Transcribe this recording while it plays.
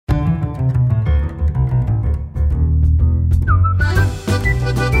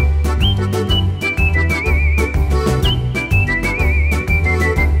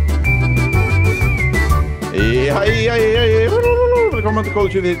til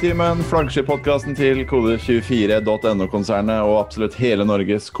Kode24-timen, flaggskip-podcasten til Kode24.no-konsernet og absolutt hele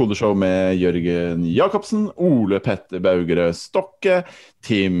Norges kodeshow med Jørgen Jakobsen, Ole Petter Baugerød Stokke,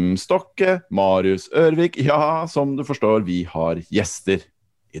 Tim Stokke, Marius Ørvik. Ja, som du forstår, vi har gjester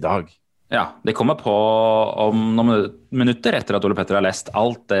i dag. Ja, det kommer på om noen minutter etter at Ole Petter har lest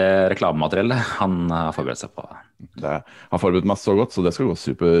alt det reklamemateriellet han har forberedt seg på. Det har forberedt meg så godt, så det skal gå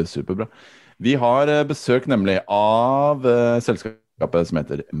superbra. Vi har besøk nemlig av selskapet som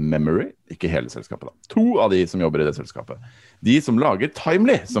heter Memory, ikke hele selskapet da. 2 av de som jobber i det selskapet. De som lager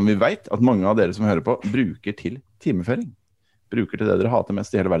Timely, som vi vet at mange av dere som hører på bruker til timeføring. Bruker til det dere hater mest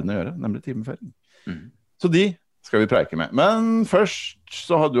i hele verden å gjøre, nemlig timeføring. Så de skal vi preike med. Men først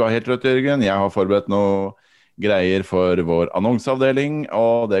så har du helt rett, Jørgen. Jeg har forberedt noe greier for vår annonseavdeling,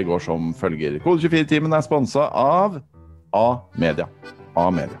 og det går som følger. Kode24-timen sponset av A-media.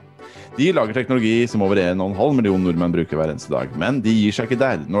 De lager teknologi som over 1,5 million nordmenn bruker hver eneste dag. Men de gir seg ikke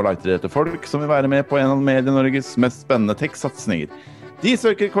der. Nå leiter de etter folk som vil være med på en av Medie-Norges mest spennende tech-satsninger. De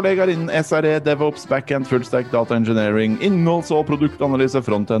søker kollegaer innen SRE, DevOps, Backend, Fullstack, Data Engineering, innholds- og produktanalyse,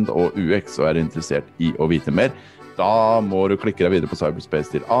 Frontend og UX, og er interessert i å vite mer. Da må du klikke deg videre på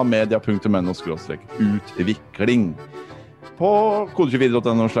Cyberspace til amedia.no/utvikling. På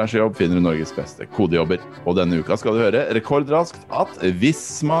kode24.no/jobb finner du Norges beste kodejobber. Og denne uka skal du høre rekordraskt at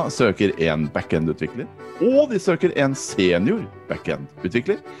Visma søker en backend-utvikler, og de søker en senior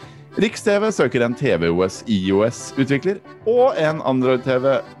backend-utvikler. Riks-TV søker en TVOS-IOS-utvikler, og en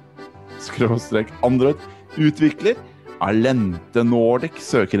Android-TV/Android-utvikler. Alente Nordic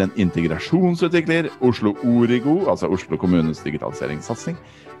søker en integrasjonsutvikler. Oslo Origo, altså Oslo kommunes digitaliseringssatsing,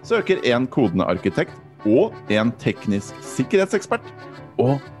 søker en kodende arkitekt og en teknisk sikkerhetsekspert,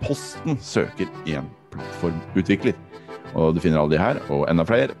 og Posten søker en plattformutvikler. Og du finner alle de her, og enda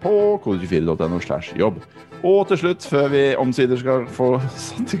flere, på kode24.no/jobb. Og til slutt, før vi omsider skal få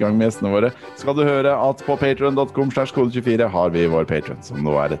satt i gang med gjestene våre, skal du høre at på patreon.com/kode24 har vi vår Patreon, som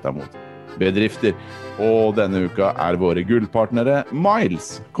nå er rettet mot bedrifter. Og denne uka er våre gullpartnere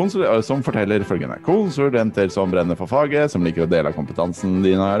Miles, som forteller følgende: konsulenter som brenner for faget, som liker å dele av kompetansen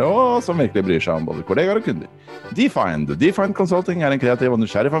dine her, og som virkelig bryr seg om både kollegaer og kunder. Defined Consulting er en kreativ og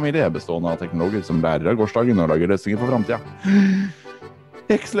nysgjerrig familie, bestående av teknologer som lærer av gårsdagen og lager løsninger for fremtiden.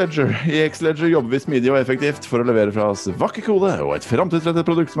 I Xledger jobber vi smidig og effektivt for å levere fra oss vakker kode og et fremtidsrettet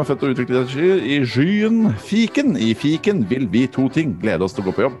produkt som er født og utviklet i skyen. Fiken. I Fiken vil vi 2 ting: glede oss til å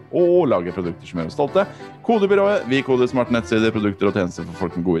gå på jobb og lage produkter som gjør oss stolte. Kodebyrået. Vi koder smarte nettsider, produkter og tjenester for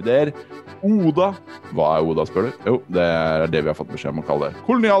folk med gode ideer. Oda. Hva er Oda, spør du? Jo, det er det vi har fått beskjed om å kalle det.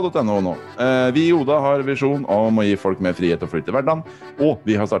 Kolonial.no nå. Vi i Oda har visjon om å gi folk mer frihet og flyt i hverdagen, og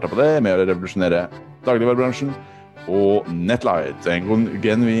vi har startet på det med å revolusjonere dagligvarebransjen. Og Netlight, en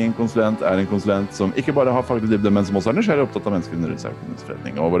genuin konsulent, er en konsulent som ikke bare har faglig dybde, men som også er nysgjerrig opptatt av menneskene rundt seg.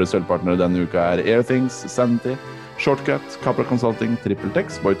 Og våre sølvpartnere denne uka er Airthings, Sanity, Shortcut, Capra Consulting,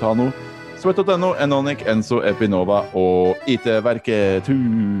 TrippelTex, Boitano, Sweat.no, Enonic, Enso, Epinova og IT-verket.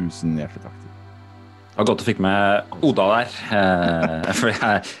 Tusen hjertelig takk. Det var godt å fikk med Oda der. For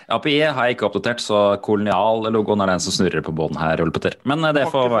API har jeg ikke oppdatert, så kolonial-logoen er den som snurrer på båden her, Ole Petter. Men det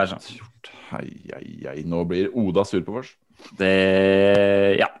får være sånn. Hei, nå blir Oda sur på oss.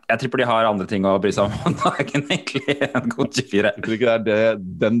 Ja, jeg tipper de har andre ting å bry seg om dagen, egentlig, enn Kode24. Jeg tror ikke det er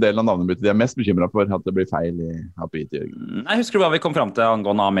den delen av navnebyttet de er mest bekymret for, at det blir feil i API til Jørgen. Jeg husker du hva vi kom frem til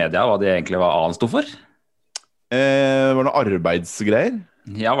angående A-media, hva det egentlig var A-en stod for? Var det noe arbeidsgreier?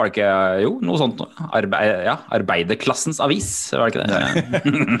 Ja, var det ikke, jo, noe sånt. Arbeiderklassens avis, var det ikke det?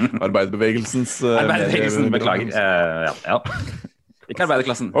 Arbeiderbevegelsen, beklager. Ja. Ikke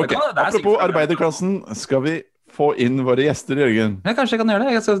arbeiderklassen. Ok, apropos arbeiderklassen, skal vi få inn våre gjester, Jørgen? Ja, kanskje jeg kan gjøre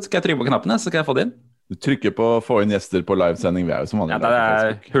det. Skal jeg trykke på knappene, så skal jeg få det inn. Du trykker på få inn gjester på livesending, vi er jo som vanlig. Ja, det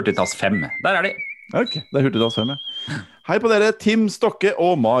er Hurtigtass 5. Der er de. Ok, det er Hurtigtass 5, ja. Hei på dere, Tim Stokke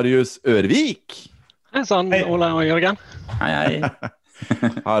og Marius Ørvik. Hei sann, Ola og Jørgen. Hei.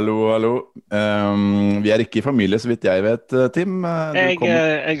 Hallo. Vi er ikke i familie, så vidt jeg vet, Tim.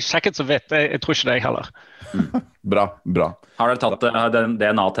 Jeg sjekket så vidt. Jeg tror ikke det, jeg heller. Bra. Har dere tatt den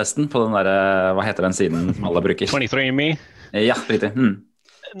DNA-testen på den der, hva heter den siden som alle bruker? 23andMe? Ja, riktig.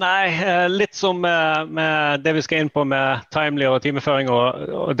 Nei, litt som med det vi skal inn på med timely og timeføring og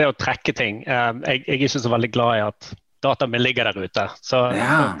det å trekke ting. Jeg er ikke så veldig glad i at data min ligger der ute. Så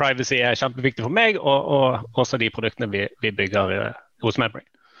privacy er kjempeviktig for meg, og også de produktene vi bygger hos Memory.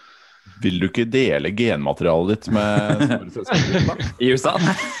 Vil du ikke dele genmaterialet ditt med store selskaper? I USA?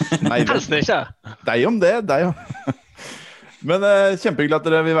 Nei, helst ikke. Deg om det. Men kjempehyggelig at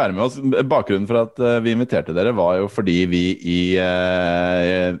dere vil være med oss. Bakgrunnen for at vi inviterte dere var jo fordi vi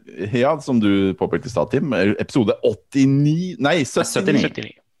ja, som du påpekte i stad, Tim, episode 89, nei,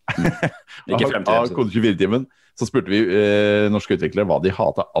 79. Ikke fremtiden. Av Kode 24-timen, så spurte vi norske utviklere hva de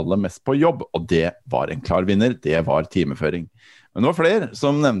hatet aller mest på jobb, og det var en klar vinner, det var timeføring. Men det var flere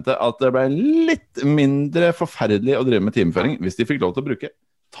som nevnte at det ble litt mindre forferdelig å drive med timeføring hvis de fikk lov til å bruke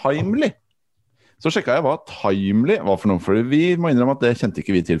Timely. Så sjekket jeg hva Timely var for noe, for vi må innrømme at det kjente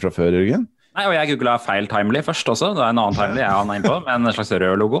ikke vi til fra før, Jørgen. Nei, og jeg googlet feil Timely først også. Det var en annen Timely jeg havnet inn på, med en slags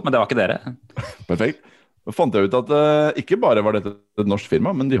rød logo, men det var ikke dere. Perfekt. Da fant jeg ut at ikke bare var dette et norsk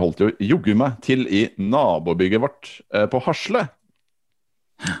firma, men de holdt jo jogge meg til i nabobygget vårt på Hasle.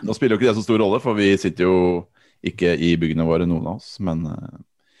 Nå spiller jo ikke det så stor rolle, for vi sitter jo ikke i byggene våre, noen av oss, men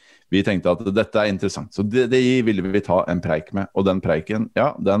vi tenkte at dette interessant. Så det ville vi ta en preik med, og den preiken,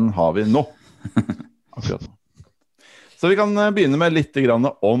 ja, den har vi nå. Akkurat nå. Så vi kan begynne med litt grann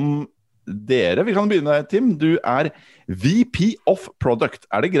om dere. Vi kan begynne med deg, Tim. Du er VP of Product.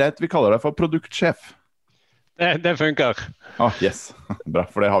 Er det greit vi kaller deg for produktsjef? Det funker. Yes. Bra,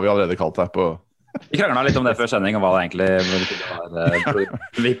 for det har vi allerede kalt deg på. Vi kranglet litt om det før sending, og hva det egentlig var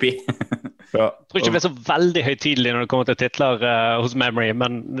VP. Ja. Jeg tror ikke det er så veldig høytidelig når det kommer til titler hos Memory,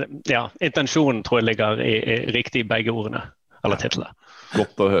 men ja, intensjonen tror jeg ligger i riktig begge ordene, eller titlene.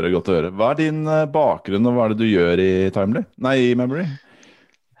 Godt å høre. Hva er din bakgrunn, og hva er det du gjør i Timely? Nei, i Memory?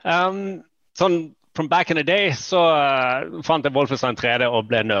 Sånn, from back in the day, så fant jeg Wolfenstein 3D og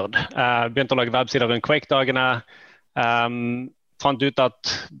ble nerd. Begynte å lage websider rundt Quake-dagene. Fant ut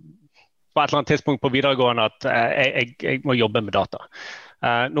at på et eller annet tidspunkt på videregående at jeg må jobbe med data.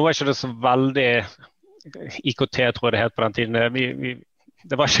 Nå var ikke det så veldig IKT, tror jeg det het på den tiden.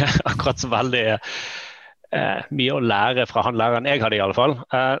 Det var ikke akkurat så veldig mye å lære fra han læreren jeg hadde i alle fall.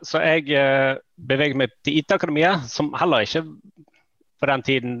 Så jeg beveget meg til IT-akademiet, som heller ikke på den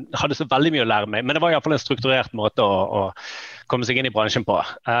tiden hadde så veldig mye å lære meg, men det var i hvert fall en strukturert måte å komme seg inn i bransjen på.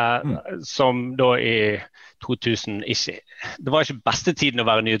 Som da i 2000 ikke, det var ikke beste tiden å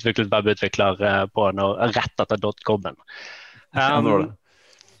være nyutviklet webutvikler på rett etter .com-en.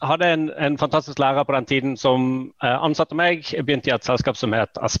 Jeg hadde en fantastisk lærer på den tiden som ansatte meg. Jeg begynte i et selskap som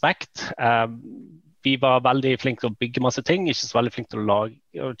het Aspekt. Vi var veldig flinke til å bygge masse ting, ikke så veldig flinke til å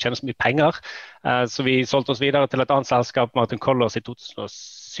tjene så mye penger. Så vi solgte oss videre til et annet selskap, Martin Collers, i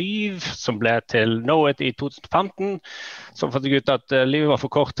 2007, som ble til Knowit i 2015. Så fant jeg ut at livet var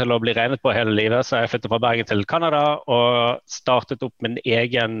for kort til å bli regnet på hele livet, så jeg flyttet fra Bergen til Canada og startet opp min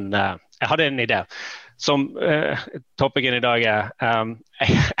egen. Jeg hadde en idé. Som topikken i dag jeg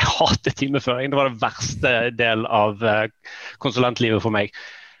hater timeføring. Det var det verste del av konsulentlivet for meg.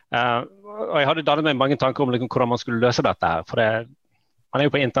 Og jeg hadde dannet meg mange tanker om hvordan man skulle løse dette her. For man er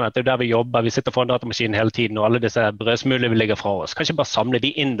jo på internett, det er jo der vi jobber, vi sitter foran datamaskinen hele tiden, og alle disse brødsmulene vi ligger fra oss. Kanskje bare samle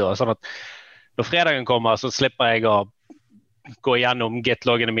de inn da, sånn at når fredagen kommer, så slipper jeg å gå gjennom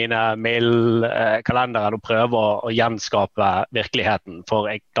Git-loggene mine, mail-kalenderen og prøve å gjenskape virkeligheten. For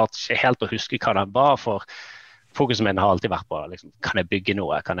jeg klarte ikke helt å huske hva den var, for fokuset min har alltid vært på, liksom, kan jeg bygge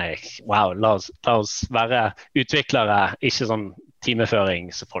noe? La oss være utviklere, ikke sånn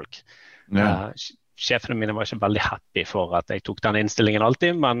timeføringsfolk. Ja. Sjefene mine var ikke veldig happy for at jeg tok den innstillingen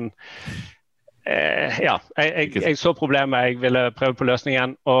alltid, men jeg så problemet, jeg ville prøve på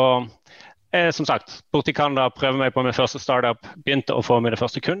løsningen, og som sagt, borte i Canada prøvde meg på min første startup, begynte å få mine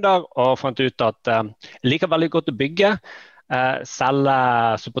første kunder, og fant ut at jeg liker veldig godt å bygge, selge,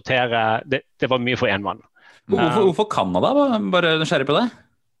 supportere, det var mye for en mann. Hvorfor Canada? Bare nysgjerrig på det?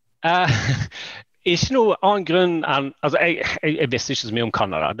 Ikke noe annen grunn enn, altså jeg visste ikke så mye om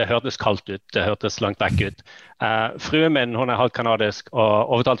Canada, det hørtes kaldt ut, det hørtes langt vekk ut. Fruen min, hun er halvt kanadisk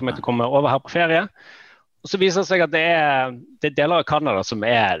og overtalte meg til å komme over her på ferie. Og så viser det seg at det er deler av Canada som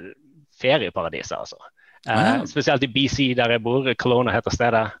er ferieparadiser, altså. Spesielt i BC der jeg bor, Kelowna heter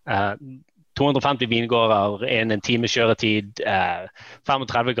stedet. 250 vingårder, en time kjøretid,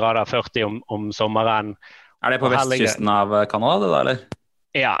 35 grader, 40 om sommeren. Er det på vestkysten av Canada det da, eller?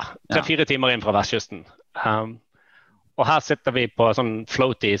 Ja, 3-4 timer inn fra vestkysten. Og her sitter vi på sånn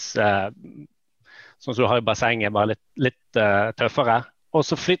floaties, sånn som du har i bassenget, bare litt tøffere. Og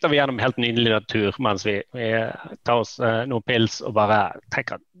så flytter vi gjennom helt nydelig natur mens vi tar oss noen pils og bare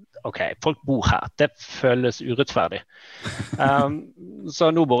tenker at ok, folk bor her. Det føles urettferdig.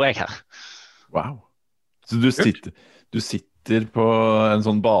 Så nå bor jeg her. Wow. Så du sitter på en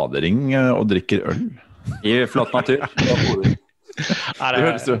sånn badering og drikker øl? I flott natur. Det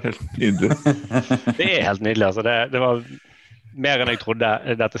høres jo helt nydelig. Det er helt nydelig, altså. Det var mer enn jeg trodde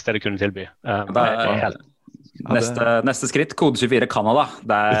dette stedet kunne tilby. Neste skritt, kode 24 Canada.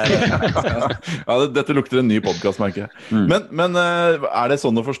 Dette lukter en ny podcast, merker jeg. Men det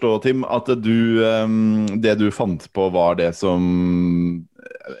sånn å forstå, Tim, at det du fant på var det som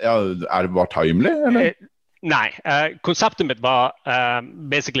var timely, eller? Nei, konseptet mitt var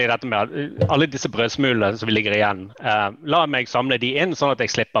basically dette med at alle disse brødsmulene som vi ligger igjen, la meg samle de inn sånn at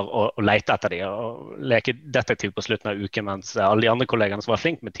jeg slipper å lete etter de og leke detektiv på slutten av uken, mens alle de andre kollegene som var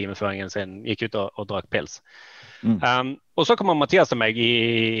flink med timeføringen sin gikk ut og drakk pils. Og så kommer Mathias til meg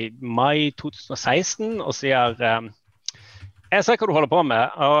i mai 2016 og sier jeg ser hva du holder på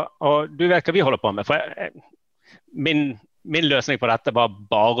med, og du vet hva vi holder på med, for min løsning på dette var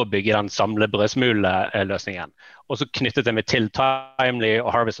bare å bygge den samle brødsmule-løsningen. Og så knyttet jeg meg til Timely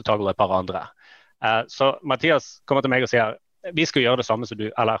og Harvest og Toggle og et par andre. Så Mathias kommer til meg og sier, vi skal gjøre det samme som du,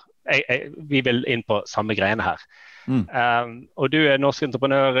 eller vi vil inn på samme greiene her. Og du norsk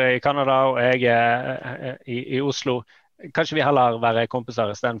entreprenør i Canada, og jeg i Oslo. Kanskje vi heller være kompiser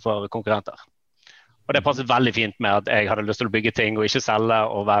i stedet for konkurrenter. Og det passet veldig fint med at jeg hadde lyst til å bygge ting og ikke selge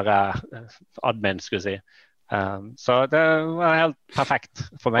og være admin, skulle jeg si. Så det var helt perfekt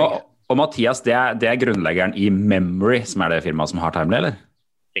for meg. Og Mathias, det er grunnleggeren i Memory, som det firmaet som har Timely, eller?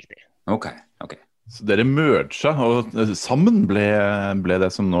 Riktig. Ok. Så dere merget, og sammen ble det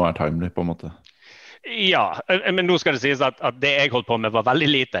som nå er Timely, på en måte? Ja, men nå skal det sies at det jeg holdt på med var veldig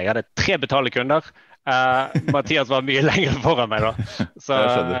lite. Jeg hadde 3 betalende kunder. Mathias var mye lenger foran meg da. Så,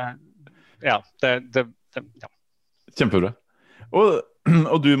 ja. Kjempebra.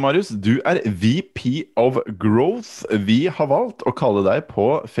 Og du, Marius, du VP of Growth. Vi har valgt å kalle deg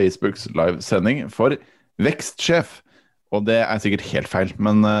på Facebooks livesending for vekstsjef. Og det sikkert helt feil,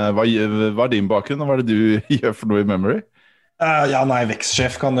 men hva er din bakgrunn, og hva det du gjør for noe i Memory?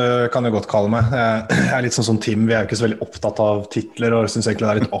 Vekstsjef kan du godt kalle meg. Jeg litt sånn som Tim, vi jo ikke så veldig opptatt av titler, og jeg synes egentlig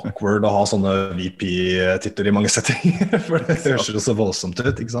det litt awkward å ha sånne VP-titler i mange settinger, for det høres jo så voldsomt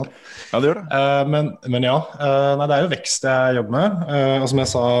ut, ikke sant? Ja, det gjør det. Men ja, det jo vekst jeg jobber med, og som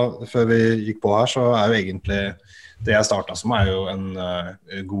jeg sa før vi gikk på her, så jo egentlig det jeg startet som jo en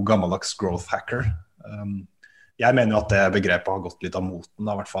god gammeldags growth hacker. Jeg mener jo at det begrepet har gått litt av moten,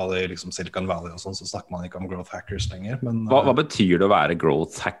 i hvert fall i liksom Silicon Valley og sånn, så snakker man ikke om growth hackers lenger. Men, hva betyr det å være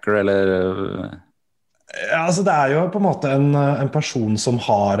growth hacker, eller? Ja, altså det jo på en måte en person som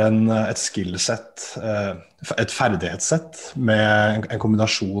har et skillset, et ferdighetssett med en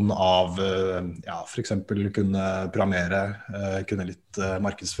kombinasjon av for eksempel kunne programmere, kunne litt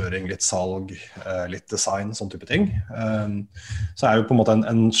markedsføring, litt salg, litt design, sånn type ting. Så jo på en måte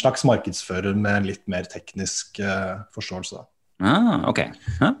en slags markedsfører med litt mer teknisk forståelse. Ok.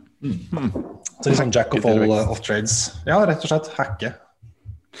 Så liksom jack of all of trades. Ja, rett og slett hacke.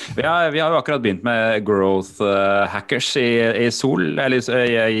 Vi har jo akkurat begynt med growth hackers i Sol, eller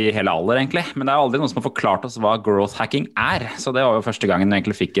i hele alder egentlig, men det aldri noen som har forklart oss hva growth hacking så det var jo første gangen vi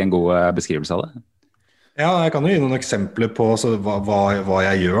egentlig fikk en god beskrivelse av det. Ja, jeg kan jo gi noen eksempler på hva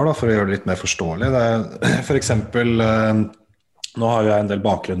jeg gjør da, for å gjøre det litt mer forståelig. For eksempel, nå har jeg en del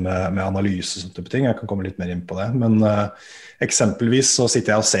bakgrunn med analyse og sånne type ting, jeg kan komme litt mer inn på det, men eksempelvis så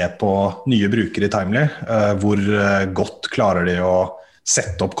sitter jeg og ser på nye brukere i Timely, hvor godt klarer de å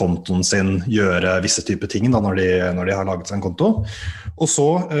sette opp kontoen sin, gjøre visse typer ting da, når de har laget seg en konto. Og så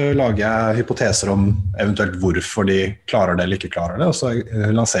lager jeg hypoteser om eventuelt hvorfor de klarer det eller ikke klarer det, og så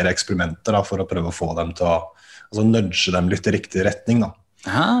lanserer jeg eksperimenter da, for å prøve å få dem til å nudge dem litt i riktig retning. Da.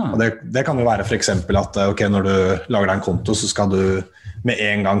 Og det kan jo være for eksempel at når du lager deg en konto, så skal du med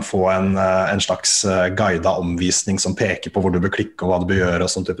en gang få en slags guidet omvisning som peker på hvor du bør klikke og hva du bør gjøre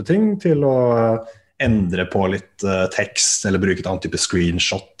og sånn type ting, til å endre på litt tekst, eller bruke et annet type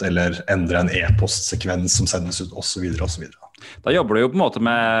screenshot, eller endre en e-postsekvens som sendes ut, og så videre, og så videre. Da jobber du jo på en måte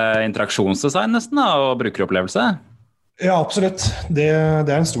med interaksjonsdesign nesten da, og brukeropplevelse? Ja, absolutt. Det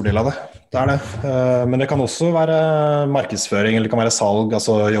en stor del av det. Det det. Men det kan også være markedsføring, eller det kan være salg,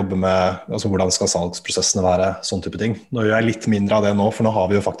 altså jobbe med hvordan skal salgsprosessene være, sånn type ting. Nå gjør jeg litt mindre av det nå, for nå har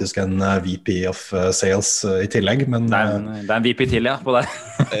vi jo faktisk en VP of Sales i tillegg. Men, det en VP til, ja, på det.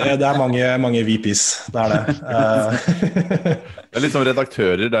 Det mange VPs, det det. Det litt som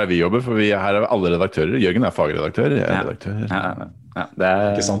redaktører der vi jobber, for vi her alle redaktører. Jørgen fagredaktør, jeg redaktør. Ja, det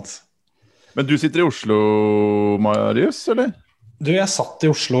ikke sant. Men du sitter i Oslo, Marius, eller? Jeg satt i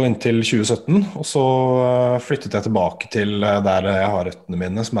Oslo inntil 2017, og så flyttet jeg tilbake til der jeg har røttene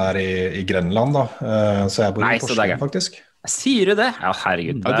mine, som i Grenland da. Så jeg bor i Porsgrunn, faktisk. Sier du det? Ja,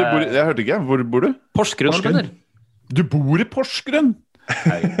 herregud. Jeg hørte ikke, hvor bor du? Porsgrunn. Du bor i Porsgrunn?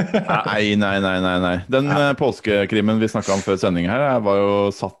 Nei. Den påskekrimmen vi snakket om før sending her, var jo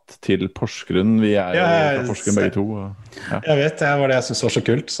satt til Porsgrunn. Vi jo fra Porsgrunn begge to. Jeg vet, det var det jeg synes var så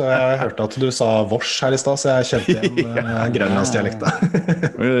kult. Så jeg hørte at du sa vors her i sted, så jeg kjente igjen grønlandsdialekta.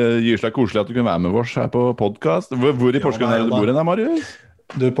 Gyselig koselig at du kunne være med vors her på podcast. Hvor i Porsgrunn er det du bor da, Marius?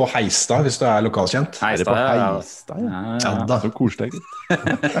 Du er på Heistad, hvis du lokalkjent. Heistad, så koselig.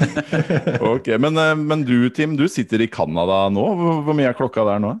 Ok, men du, Tim, du sitter i Canada nå. Hvor mye er klokka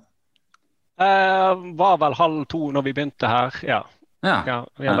der nå? Var vel 1:30 når vi begynte her, ja.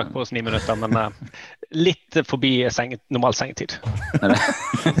 Vi har lagt på oss 9 minutter, men litt forbi normal sengetid.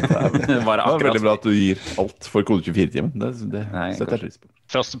 Det var veldig bra at du gir alt for Kode 24-timen. Det setter jeg pris på.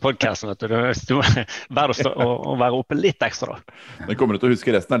 Første podcasten, vet du. Verdt å være oppe litt ekstra da. Den kommer du til å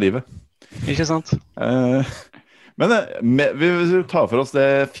huske resten av livet. Ikke sant? Men vi tar for oss det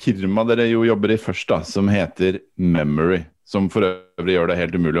firmaet dere jo jobber i først da, som heter Memory. Som for øvrig gjør det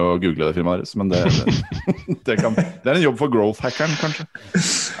helt umulig å google det firmaet deres, men det er en jobb for growth-hackeren, kanskje.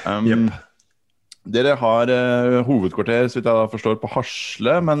 Dere har hovedkvarter, så vidt jeg forstår, på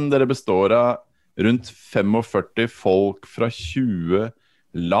Hasle, men dere består av rundt 45 folk fra 20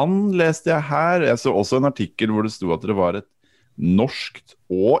 land, leste jeg her. Jeg så også en artikkel hvor det stod at dere var et norskt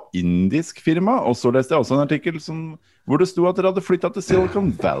og indisk firma, og så leste jeg også en artikkel hvor det stod at dere hadde flyttet til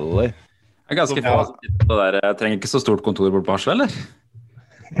Silicon Valley. Det ganske få det der. Jeg trenger ikke så stort kontor bort på Hasle, eller?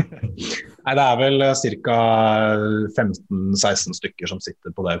 Nei, det er vel ca. 15-16 stykker som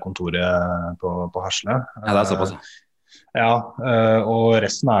sitter på det kontoret på Hasle. Ja, det er såpass. Ja, og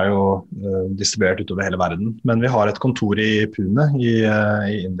resten er jo distribuert utover hele verden. Men vi har et kontor i Pune i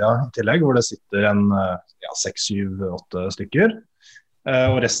India i tillegg, hvor det sitter 6-7-8 stykker.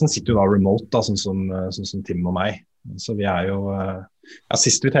 Og resten sitter jo da remote, da, sånn som Tim og meg. Så vi er jo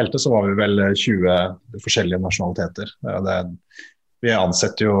sist vi telte så var vi vel 20 forskjellige nasjonaliteter. Vi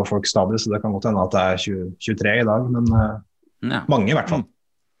ansetter jo folk stadig, så det kan godt hende at det er 23 i dag, men mange i hvert fall.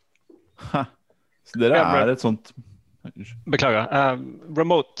 Så dere er et sånt... Beklager.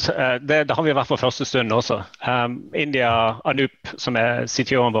 Remote, det har vi vært for første stund også. India, Anup, som er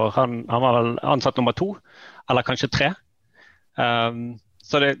CTO-en vår, han var vel ansatt nummer 2, eller kanskje 3.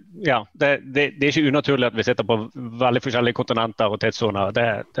 Så det er ikke unaturlig at vi sitter på veldig forskjellige kontinenter og tidssoner. Det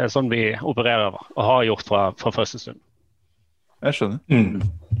er sånn vi opererer og har gjort fra første stund. Jeg skjønner.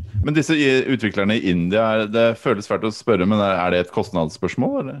 Men disse utviklerne i India, det føles svært å spørre, men er det et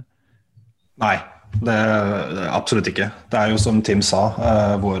kostnadsspørsmål, eller? Nei, det er absolutt ikke. Det er jo som Tim sa,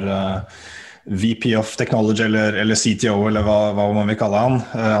 vår VP of Technology eller CTO, eller hva man vil kalle han.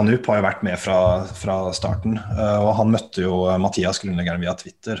 Anup har jo vært med fra starten, og han møtte jo Mathias grunnleggeren via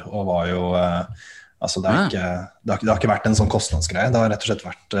Twitter, og var jo, altså det har ikke vært en sånn kostnadsgreie, det har rett og slett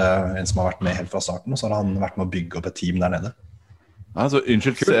vært en som har vært med helt fra starten, og så har han vært med å bygge opp et team der nede. Altså,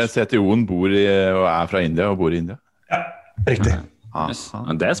 unnskyld, CTO-en bor og er fra India og bor i India? Ja, riktig.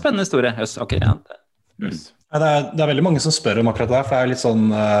 Det er en spennende historie. Ok, ja. Det er veldig mange som spør om akkurat det, for det er litt sånn...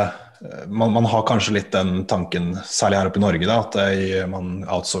 Man har kanskje litt den tanken, særlig her oppe i Norge, da, at man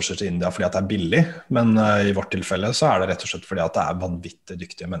outsourcer til India fordi at det er billig, men i vårt tilfelle så er det rett og slett fordi at det er vanvittig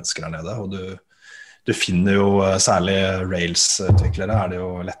dyktige mennesker der nede, og du finner jo særlig Rails-utviklere, er det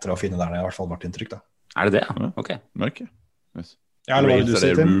jo lettere å finne der nede, i hvert fall vårt inntrykk da. Er det det? Ok. Yes. Ja, Rails,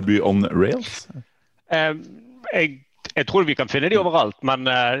 er det Ruby on Rails? Jeg tror vi kan finne de overalt, men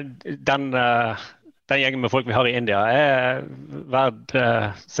den gjengen med folk vi har i India er verd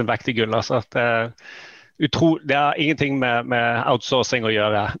sin vekt i gull. Altså at, det er ingenting med outsourcing å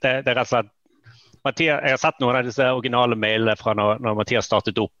gjøre. Det er rett og slett Mathias, jeg har sett noen av disse originale mailene fra når Mathias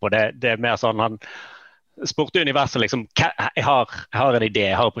startet opp, og det er mer sånn han spurte universet liksom, jeg har en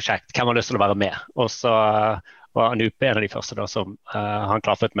idé, jeg har et prosjekt, hvem har lyst til å være med? Og så var Anup en av de første da, som han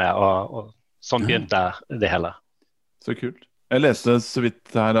klaffet med, og sånn begynte det hele. Så kult. Jeg leste så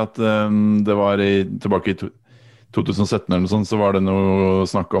vidt her at det var tilbake i 2017 eller noe sånt, så var det noe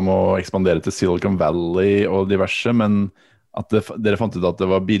snakk om å ekspandere til Silicon Valley og diverse, men at dere fant ut at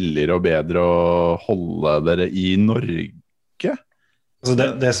det var billigere og bedre å holde dere i Norge? Altså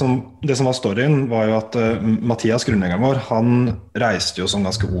det som var storyen var jo at Mathias, grunnleggeren vår, han reiste jo som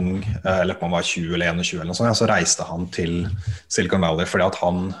ganske ung, eller på han var 20 eller 21 eller noe sånt, så reiste han til Silicon Valley fordi at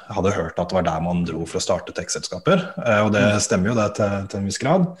han hadde hørt at det var der man dro for å starte tech-selskaper, og det stemmer jo det til en viss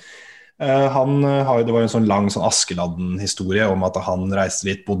grad. Det var jo en sånn lang sånn Askeladden-historie om at han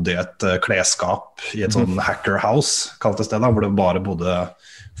reiste dit, bodde i et klesskap i et sånn hacker house, kaltes det da, hvor det bare bodde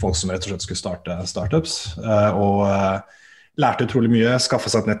folk som rett og slett skulle starte startups, og lærte utrolig mye,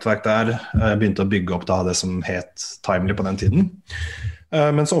 skaffet seg et nettverk der, begynte å bygge opp da det som het Timely på den tiden.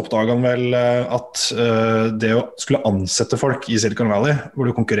 Men så oppdaget han vel at det å skulle ansette folk i Silicon Valley, hvor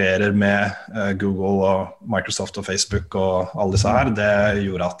du konkurrerer med Google og Microsoft og Facebook og alle disse her, det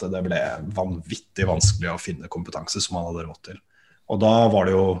gjorde at det ble vanvittig vanskelig å finne kompetanse som han hadde råd til. Og da var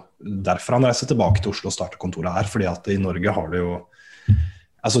det jo derfor han reiste tilbake til Oslo og startet kontoret her, fordi at i Norge har du jo,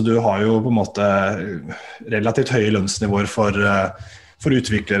 altså du har jo på en måte relativt høye lønnsnivåer for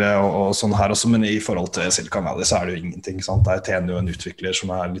utviklere og sånn her også, men i forhold til Silicon Valley så det jo ingenting, sant? Der tjener jo en utvikler som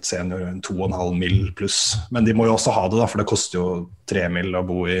litt senior 2,5 mil pluss, men de må jo også ha det da, for det koster jo 3 mil å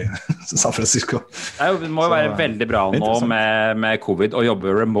bo i San Francisco. Det må jo være veldig bra nå med covid å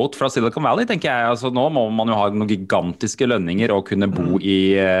jobbe remote fra Silicon Valley, tenker jeg. Altså, nå må man jo ha noen gigantiske lønninger og kunne bo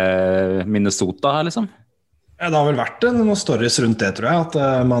i Minnesota her, liksom. Ja, det har vel vært noen stories rundt det, tror jeg,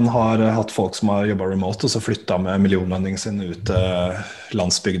 at man har hatt folk som har jobbet remote og så flyttet med millionlønningen sin ut til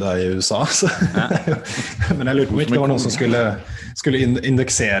landsbygda i USA. Så. Ja. Men jeg lurer på om ikke det var noen som skulle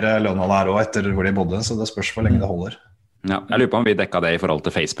indeksere lønna der også etter hvor de bodde, så det spørs hvor lenge det holder. Ja, jeg lurer på om vi dekket det i forhold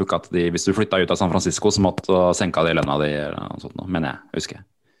til Facebook, at hvis du flyttet ut av San Francisco, så måtte du senke det i lønna di, og sånt, men jeg husker.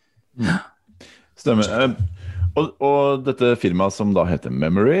 Ja. Stemmer. Og dette firmaet som da heter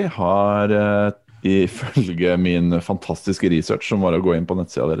Memory har ifølge min fantastiske research som var å gå inn på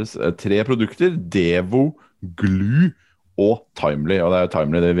nettsida deres, 3 produkter, Devo, Glue og Timely. Og det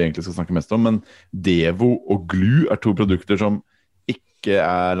Timely det vi egentlig skal snakke mest om, men Devo og Glue 2 produkter som ikke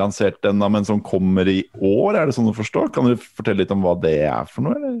lansert ennå, men som kommer i år. Det sånn å forstå? Kan du fortelle litt om hva det for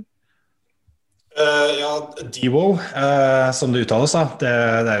noe, eller? Ja, Devo, som det uttales da,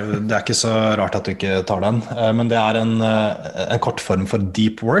 det ikke så rart at du ikke tar den, men det en kort form for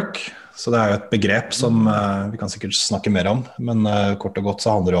deep work. Så det jo et begrep som vi kan sikkert snakke mer om, men kort og godt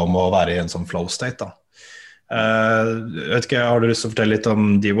så handler det om å være i en sånn flow state da. Vet ikke, har du lyst til å fortelle litt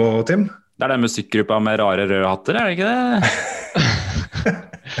om Devo, Tim? Det den musikkgruppa med rare røde hatter, det ikke det?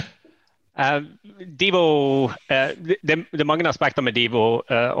 Devo, det mange aspekter med Devo,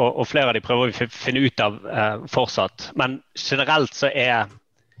 og flere av de prøver vi å finne ut av fortsatt, men generelt så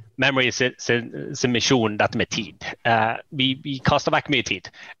Memory sin misjon dette med tid. Vi kaster vekk mye tid.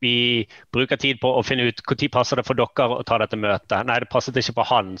 Vi bruker tid på å finne ut hvor tid passer det for dere å ta dette møtet. Nei, det passet ikke for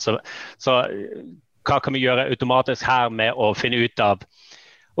han. Så hva kan vi gjøre automatisk her med å finne ut av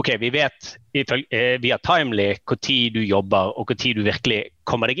Ok, vi vet via Timely hvor tid du jobber og hvor tid du virkelig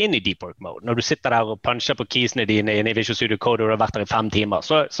kommer deg inn i deep work mode. Når du sitter der og puncher på keysene dine inn i Visual Studio Code og du har vært der i 5 timer,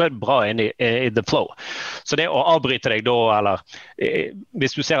 så det bra inn i the flow. Så det å avbryte deg da, eller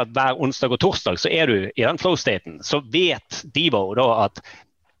hvis du ser at hver onsdag og torsdag så du i den flow-staten, så vet Devo da at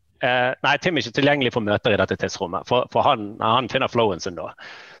nei, Tim ikke tilgjengelig for møter i dette tidsrommet, for han finner flowen sin da.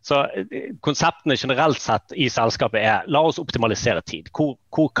 Så konseptene generelt sett i selskapet la oss optimalisere tid.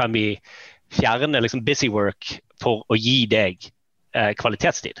 Hvor kan vi fjerne liksom busy work for å gi deg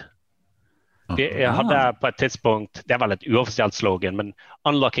kvalitetstid? Jeg hadde på et tidspunkt, det vel et uoffisielt slogan, men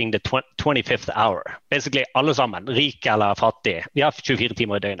unlocking the 25th hour. Basically alle sammen, rik eller fattig, vi har 24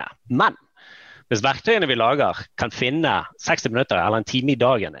 timer i døgnet. Men hvis verktøyene vi lager kan finne 60 minutter eller en time i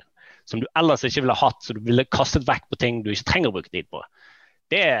dagen din, som du ellers ikke ville hatt, så du ville kastet vekk på ting du ikke trenger å bruke tid på,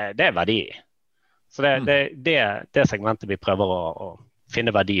 det verdi. Så det segmentet vi prøver å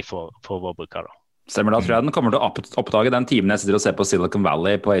finne verdi for vår bruker da. Stemmer da, tror jeg den kommer til å oppdage den timen jeg sitter og ser på Silicon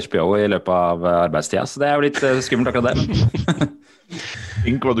Valley på HBO i løpet av arbeidstida, så det jo litt skummelt akkurat det.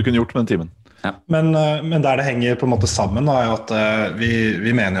 Tenk hva du kunne gjort med den timen. Ja. Men der det henger på en måte sammen da, at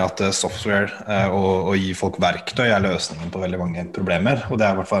vi mener at software og gi folk verktøy løsningen på veldig mange problemer, og det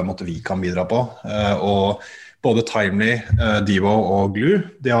i hvert fall en måte vi kan bidra på. Og både Timely, Devo og Glue,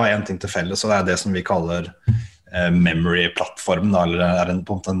 de har en ting til felles, og det det som vi kaller memory-plattformen, eller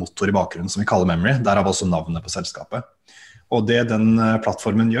på en måte en motor i bakgrunnen som vi kaller memory. Der har vi også navnet på selskapet. Og det den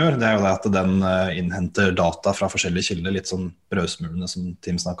plattformen gjør, det jo det at den innhenter data fra forskjellige kilder, litt sånn brødsmulene som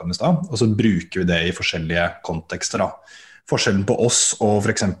Tim snakket om i sted, og så bruker vi det i forskjellige kontekster da. Forskjellen på oss og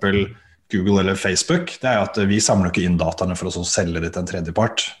for eksempel Google eller Facebook, det jo at vi samler ikke inn dataene for å selge det til en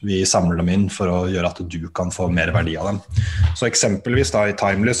tredjepart. Vi samler dem inn for å gjøre at du kan få mer verdi av dem. Så eksempelvis da i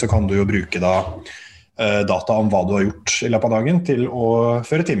Timely så kan du jo bruke da data om hva du har gjort i løpet av dagen til å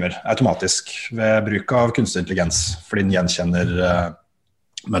føre timer automatisk ved bruk av kunstig intelligens, fordi den gjenkjenner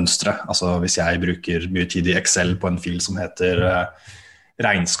mønstre. Altså hvis jeg bruker mye tid i Excel på en fil som heter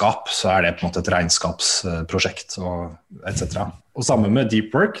regnskap, så det på en måte et regnskapsprosjekt og etc. Og sammen med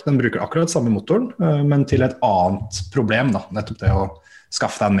Deep Work, den bruker akkurat samme motoren, men til et annet problem da, nettopp det å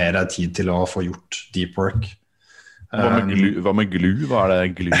skaffe deg mer tid til å få gjort Deep Work. Hva med Glue? Hva det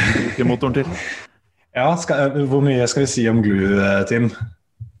Glue bruker motoren til? Ja, hvor mye skal vi si om Glue, Tim?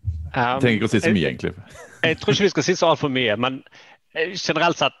 Jeg trenger ikke å si så mye, egentlig. Jeg tror ikke vi skal si så alt for mye, men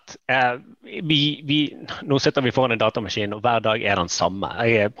generelt sett, nå sitter vi foran en datamaskin, og hver dag den samme.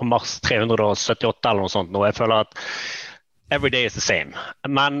 Jeg på Mars 378 eller noe sånt nå. Jeg føler at every day is the same.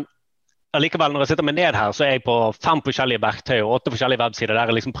 Men allikevel, når jeg sitter meg ned her, så jeg på 5 forskjellige verktøy og 8 forskjellige websider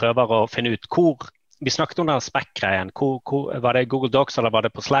der jeg liksom prøver å finne ut hvor vi snakket om den spec-greien. Var det Google Docs, eller var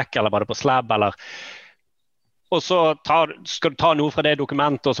det på Slack, eller var det på Slab, eller... Og så skal du ta noe fra det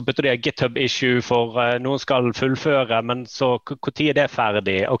dokumentet, og så putter de GitHub-issue for noen skal fullføre, men så hvor tid det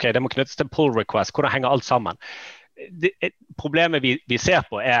ferdig? Ok, det må knyttes til pull request. Hvordan henger alt sammen? Problemet vi ser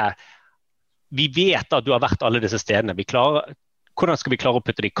på vi vet at du har vært alle disse stedene. Hvordan skal vi klare å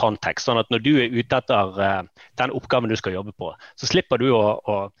putte det i kontekst, sånn at når du ute etter den oppgaven du skal jobbe på, så slipper du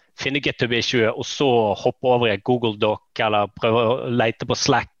å finne GitHub-issue, og så hoppe over i et Google Doc, eller prøve å lete på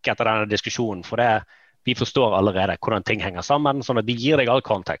Slack etter denne diskusjonen, for vi forstår allerede hvordan ting henger sammen, sånn at de gir deg all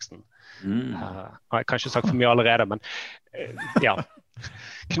konteksten. Jeg har kanskje sagt for mye allerede, men ja.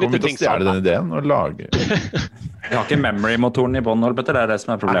 Kommer vi til å stjele den ideen og lage... Vi har ikke memory-motoren i bånd, Petter, det det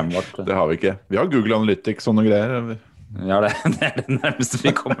som problemet vårt. Det har vi ikke. Vi har Google Analytics og noen greier. Ja, det det nærmeste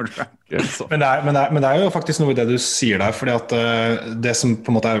vi kommer til. Men det jo faktisk noe i det du sier der, fordi at det som på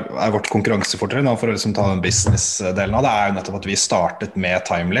en måte vårt konkurransefortrinn, for å liksom ta den business-delen av det, jo nettopp at vi startet med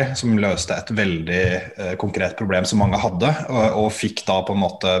Timely, som løste et veldig konkret problem som mange hadde, og fikk da på en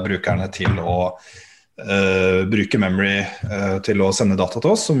måte brukerne til å bruke memory til å sende data til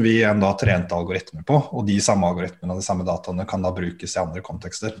oss, som vi da trente algoritmer på, og de samme algoritmene og de samme dataene kan da brukes i andre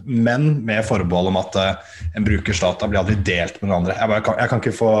kontekster, men med forbehold om at en brukers data blir aldri delt med noen andre. Jeg kan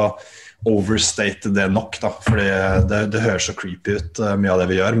ikke få overstate det nok da, fordi det høres så creepy ut mye av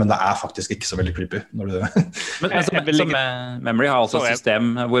det vi gjør, men det faktisk ikke så veldig creepy når du... Men Memory har altså et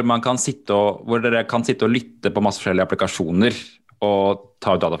system hvor man kan hvor dere kan sitte og lytte på masse forskjellige applikasjoner og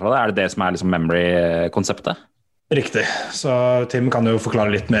ta ut data fra det. Det det som liksom memory-konseptet? Riktig. Så Tim kan jo forklare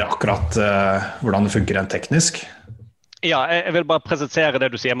litt mer akkurat hvordan det funker rent teknisk. Ja, jeg vil bare presisere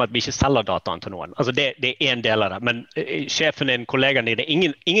det du sier med at vi ikke selger dataen til noen. Altså det en del av det, men sjefen din, kollegaen din,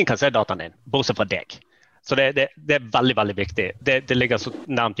 ingen kan se dataen din, bortsett fra deg. Så det veldig, veldig viktig. Det ligger så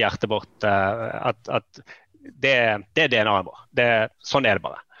nærmt hjertet vårt at det DNA-en vår. Sånn det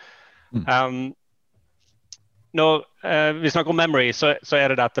bare. Når vi snakker om memory, så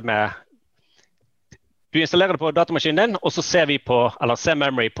det dette med du installerer det på datamaskinen din, og så ser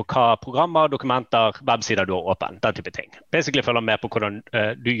memory på hva programmer, dokumenter, websider du har åpen, den type ting. Basically følger med på hvordan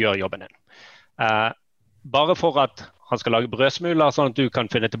du gjør jobben din. Bare for at han skal lage brødsmuler, sånn at du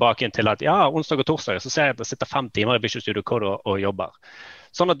kan finne tilbake inn til at onsdag og torsdag, så ser jeg at det sitter 5 timer i Visual Studio Code og jobber.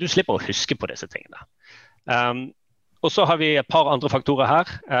 Sånn at du slipper å huske på disse tingene. Og så har vi et par andre faktorer her.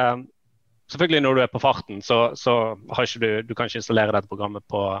 Selvfølgelig når du på farten, så har ikke du kan ikke installere dette programmet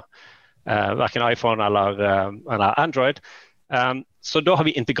på hverken iPhone eller Android. Så da har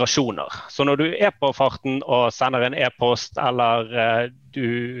vi integrasjoner. Så når du på farten og sender en e-post, eller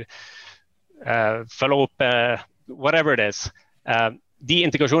du følger opp whatever it is, de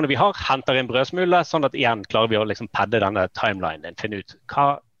integrasjonene vi har, henter inn brødsmule, sånn at igjen klarer vi å liksom padde denne timelinen din, finne ut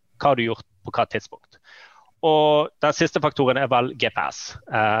hva du har gjort på hva tidspunkt. Og den siste faktoren vel GPS.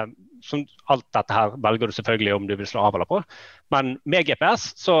 Som alt dette her velger du selvfølgelig om du vil slå av eller på. Men med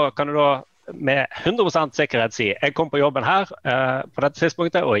GPS så kan du da med 100% sikkerhet si jeg kom på jobben her på dette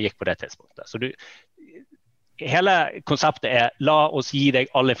tidspunktet, og jeg gikk på det tidspunktet. Så hele konseptet la oss gi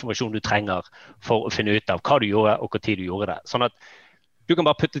deg all informasjon du trenger for å finne ut av hva du gjorde og hvor tid du gjorde det. Sånn at du kan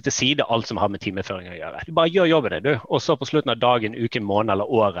bare putte til side alt som har med timeføring å gjøre. Du bare gjør jobben din, du. Og så på slutten av dagen, uken, måneden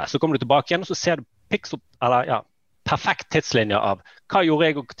eller året, så kommer du tilbake igjen, og så ser du perfekt tidslinje av hva gjorde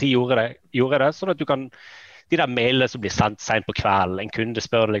jeg og hvor tid gjorde det, sånn at du kan, de der mailene som blir sendt sent på kvelden, en kunde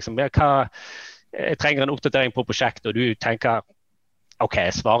spør liksom, jeg trenger en oppdatering på prosjektet, og du tenker, ok,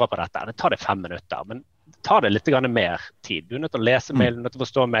 jeg svarer på dette, det tar det 5 minutter, men ta det litt mer tid. Du nødt til å lese mail, du nødt til å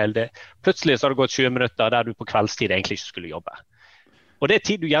forstå mail. Plutselig så har det gått 20 minutter der du på kveldstid egentlig ikke skulle jobbe. Og det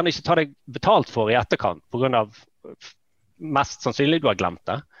tid du gjerne ikke tar deg betalt for i etterkant, på grunn av mest sannsynlig du har glemt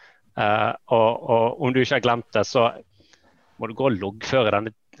det. Og om du ikke har glemt det, så må du gå og loggføre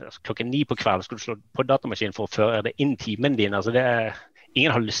denne klokken 9 på kvelden, skal du slå på datamaskinen for å føre det inn timen din. Altså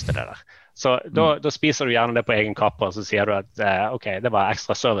ingen har lyst til det der. Så da spiser du gjerne det på egen kappe, og så sier du at ok, det var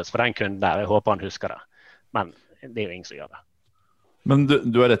ekstra service for den kunden der, jeg håper han husker det. Men det jo ingen som gjør det. Men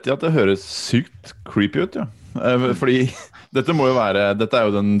du har rett i at det høres sykt creepy ut, ja. Fordi dette er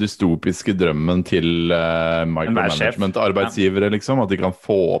jo den dystopiske drømmen til micromanagement-arbeidsgivere, liksom, at de kan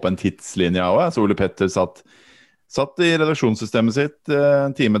få opp en tidslinje av det. Så Ole Petter satt i redaksjonssystemet sitt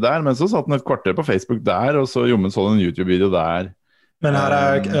en time der, men så satt han et kvarter på Facebook der, og så så en YouTube-video der. Men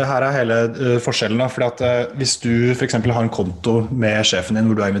her er hele forskjellen, fordi at hvis du for eksempel har en konto med sjefen din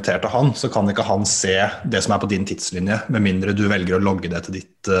hvor du har invitert til han, så kan ikke han se det som på din tidslinje, med mindre du velger å logge det til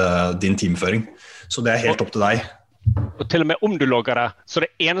din timeføring. Så det helt opp til deg. Og til og med om du logger det, så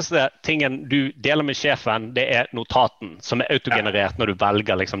det eneste tingen du deler med sjefen, det notaten som autogenerert når du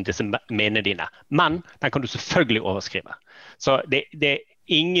velger liksom, disse minnene dine. Men den kan du selvfølgelig overskrive. Så det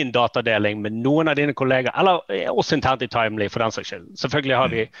ingen datadeling med noen av dine kolleger, eller også internt i Timely for den saks skyld. Selvfølgelig har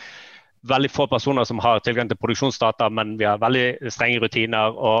vi veldig få personer som har tilgang til produksjonsdata, men vi har veldig strenge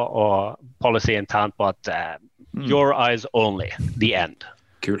rutiner og policy internt på at your eyes only, the end.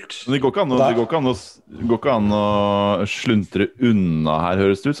 Kult. Men det går ikke an å sluntre unna her,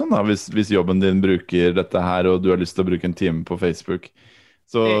 høres det ut sånn da, hvis jobben din bruker dette her, og du har lyst til å bruke en time på Facebook.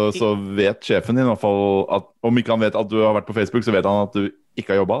 Så vet sjefen din i hvert fall at om ikke han vet at du har vært på Facebook, så vet han at du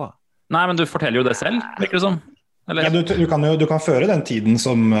ikke har jobbet da. Nei, men du forteller jo det selv, virker det som. Eller? Ja, du kan føre den tiden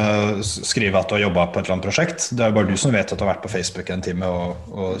som skriver at du har jobbet på et eller annet prosjekt. Det bare du som vet at du har vært på Facebook en time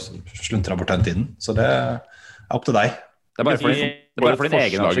og sluntret bort den tiden. Så det opp til deg. Det bare for din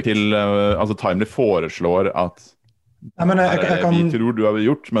egen oversikt. Altså Timely foreslår at vi tror du har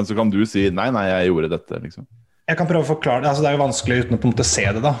gjort, men så kan du si nei, jeg gjorde dette, liksom. Jeg kan prøve å forklare det, altså det jo vanskelig uten å på en måte se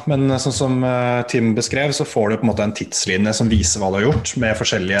det da, men sånn som Tim beskrev, så får du på en måte en tidslinje som viser hva du har gjort, med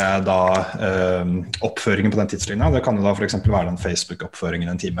forskjellige oppføringer på den tidslinjen. Det kan jo da for eksempel være den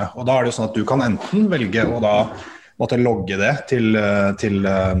Facebook-oppføringen en time, og da det jo sånn at du kan enten velge å da måtte logge det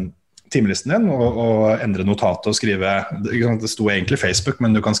til timelisten din og endre notatet og skrive, det sto egentlig Facebook,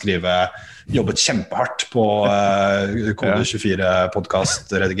 men du kan skrive jobbet kjempehardt på kode 24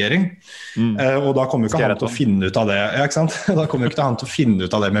 podcast-redigering. Og da kommer jo ikke han til å finne ut av det. Ja, ikke sant? Da kommer jo ikke han til å finne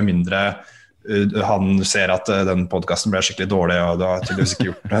ut av det med mindre han ser at den podcasten ble skikkelig dårlig, og du har tydeligvis ikke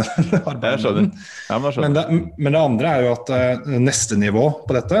gjort det. Jeg skjønner. Men det andre jo at neste nivå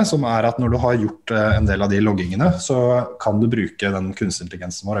på dette, som at når du har gjort en del av de loggingene, så kan du bruke den kunstig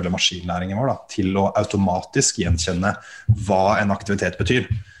intelligensen vår, eller maskinlæringen vår, da, til å automatisk gjenkjenne hva en aktivitet betyr.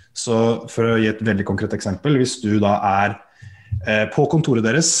 Så for å gi et veldig konkret eksempel, hvis du da på kontoret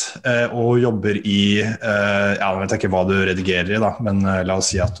deres og jobber i jeg vet ikke hva du redigerer i da, men la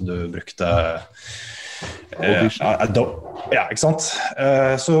oss si at du brukte ikke sant?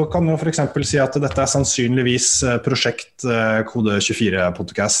 Så kan du for eksempel si at dette sannsynligvis prosjekt kode 24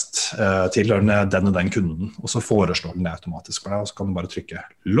 podcast tilhørende den og den kunden, og så foreslår den det automatisk for deg, og så kan du bare trykke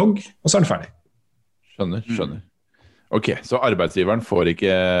logg, og så den ferdig. Skjønner. Ok, så arbeidsgiveren får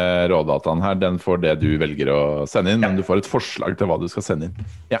ikke rådataen her, den får det du velger å sende inn, men du får et forslag til hva du skal sende inn.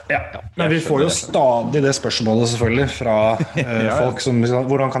 Ja. Men vi får jo stadig det spørsmålet selvfølgelig fra folk som,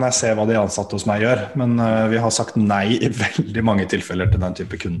 hvordan kan jeg se hva de ansatte hos meg gjør? Men vi har sagt nei i veldig mange tilfeller til den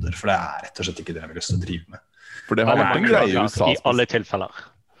type kunder, for det rett og slett ikke det vi har lyst til å drive med. For det har vært en greie i USA. I alle tilfeller.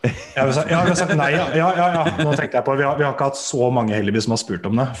 Ja, vi har sagt nei, nå tenkte jeg på, vi har ikke hatt så mange heldigvis som har spurt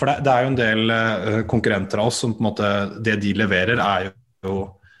om det, for det jo en del konkurrenter av oss som på en måte, det de leverer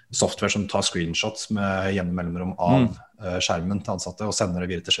jo software som tar screenshots med jevne mellomrom av skjermen til ansatte og sender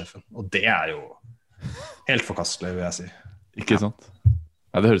det videre til sjefen, og det jo helt forkastelig, vil jeg si. Ikke sant?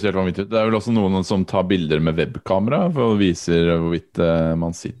 Ja, det høres helt vanvittig ut. Det vel også noen som tar bilder med webkamera for å vise hvorvidt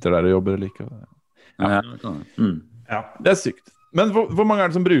man sitter der og jobber eller ikke. Ja. Det sykt. Men hvor mange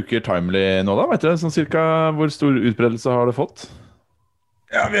det som bruker Timely nå da? Vet du sånn cirka hvor stor utbredelse har det fått?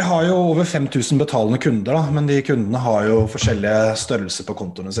 Ja, vi har jo over 5000 betalende kunder da, men de kundene har jo forskjellige størrelser på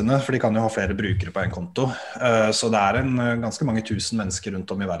kontoene sine, for de kan jo ha flere brukere på en konto. Så det ganske mange tusen mennesker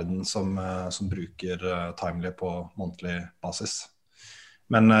rundt om i verden som bruker Timely på månedlig basis.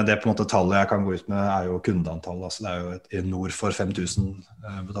 Men det på en måte tallet jeg kan gå ut med jo kundeantall, altså det jo nord for 5000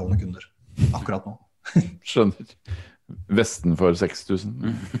 betalende kunder akkurat nå. Skjønner. Vesten for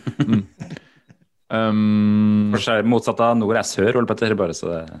 6000. Motsatt av nord sør, Ole Petter, bare så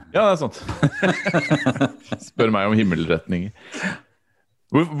det... Ja, det sant. Spør meg om himmelretninger.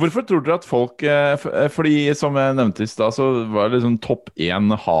 Hvorfor tror dere at folk, fordi som jeg nevnte i sted, så var det liksom topp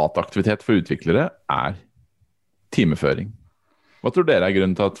 1 hataktivitet for utviklere timeføring. Hva tror dere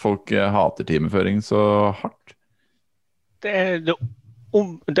grunnen til at folk hater timeføring så hardt? Det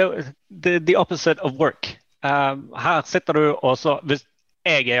the opposite of work. Her sitter du også, hvis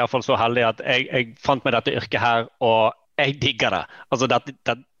jeg I hvert fall så heldig at jeg fant meg dette yrket her, og jeg digger det. Altså,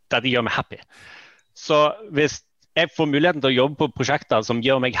 dette gjør meg happy. Så hvis jeg får muligheten til å jobbe på prosjekter som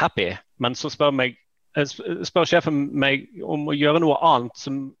gjør meg happy, men så spør sjefen meg om å gjøre noe annet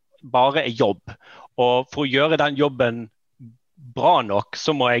som bare jobb. Og for å gjøre den jobben bra nok,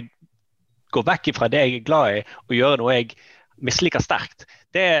 så må jeg gå vekk fra det jeg glad I, og gjøre noe jeg misliker sterkt.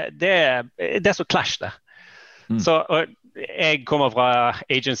 Det så clash det. Så jeg kommer fra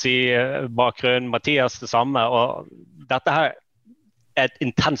agency-bakgrunn, Mathias det samme, og dette her er et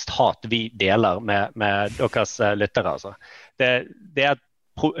intenst hat vi deler med deres lyttere. Altså. Det er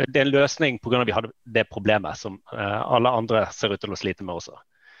en løsning på grunn av vi hadde det problemet som alle andre ser ut til å slite med også.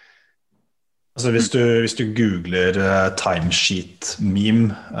 Altså hvis du googler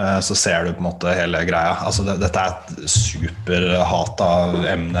timesheet-meme, så ser du på en måte hele greia. Altså dette er et superhat av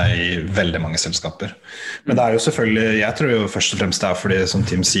emne i veldig mange selskaper. Men det er jo selvfølgelig, jeg tror jo først og fremst det er fordi, som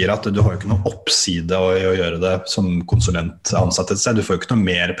Tim sier, at du har jo ikke noen oppside å gjøre det som konsulent ansatt et sted. Du får jo ikke noe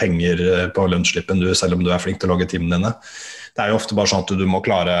mer penger på lønnsslippen du, selv om du er flink til å logge timene dine. Det er jo ofte bare sånn at du må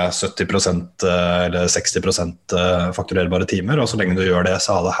klare 70% eller 60% fakturerbare timer, og så lenge du gjør det,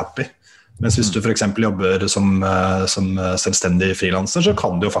 så er det happy. Mens hvis du for eksempel jobber som selvstendig freelancer, så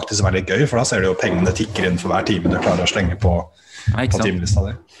kan det jo faktisk være litt gøy, for da ser du jo pengene tikker inn for hver time du klarer å slenge på timelista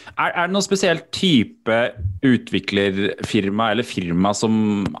di. Er det noen spesiell type utviklerfirma eller firma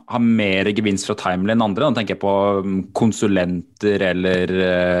som har mer gevinst fra Timely enn andre? Nå tenker jeg på konsulenter eller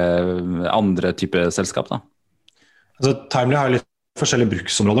andre type selskap da. Altså, Timely har litt forskjellige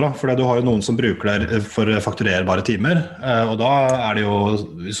bruksområder da, for du har jo noen som bruker det for fakturerbare timer, og da er det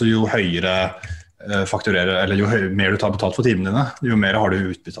jo høyere fakturerer, eller jo mer du tar betalt for timene dine, jo mer har du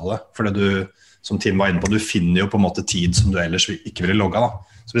utbytte av det. For det du, som Tim var inne på, du finner jo på en måte tid som du ellers ikke ville logge da.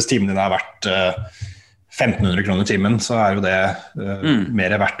 Så hvis timene dine er verdt 1500 kroner timen, så er jo det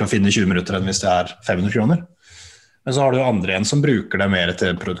mer verdt å finne 20 minutter enn hvis det er 500 kroner. Men så har du jo andre en som bruker det mer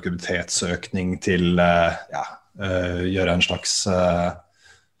til produktivitetsøkning, til gjøre en slags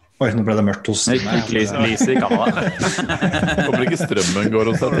oi, nå ble det mørkt hos Lise i Canada. Håper ikke strømmen går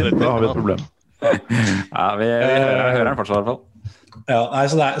hos deg, da har vi et problem. Ja, vi hører den fortsatt i hvert fall. Ja, nei,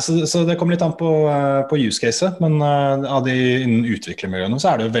 så det kommer litt an på use case, men av de innen utviklermiljøene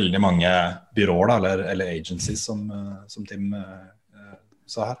så er det jo veldig mange byråer da, eller agencies som Tim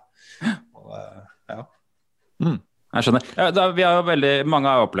sa her. Og, ja. Jeg skjønner. Vi har jo mange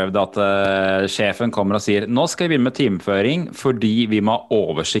har opplevd at sjefen kommer og sier nå skal vi begynne med timeføring fordi vi må ha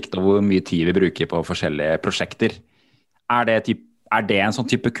oversikt over hvor mye tid vi bruker på forskjellige prosjekter. Er det en sånn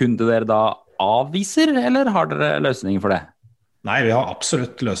type kunde dere da avviser, eller har dere løsninger for det? Nei, vi har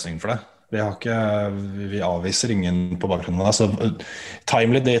absolutt løsning for det. Vi avviser ingen på bakgrunnen av det. Så det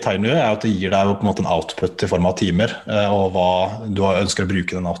Timely er at det gir deg på en måte en output i form av timer, og hva du ønsker å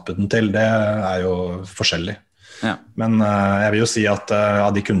bruke den outputen til, det er jo forskjellig. Ja. Men jeg vil jo si at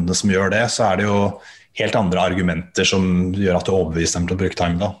av de kundene som gjør det, så er det jo helt andre argumenter som gjør at du overbeviser dem til å bruke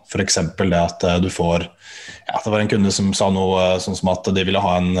Timely da. For eksempel det at du får, det var en kunde som sa noe sånn som at de ville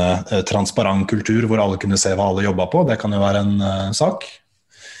ha en transparent kultur hvor alle kunne se hva alle jobbet på. Det kan jo være en sak.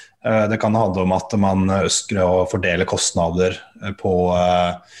 Det kan handle om at man ønsker å fordele kostnader på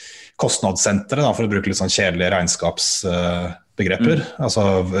kostnadssenteret, for å bruke litt sånn kjedelige regnskapsbegreper. Altså,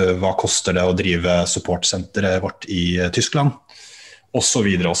 hva koster det å drive supportsenteret vårt i Tyskland? Og så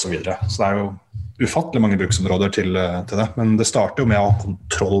videre, og så videre. Så det er jo ufattelig mange bruksområder til det. Men det starter jo med å ha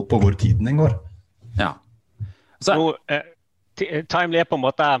kontroll på hvor tiden din går. Ja. Så, Timely er på en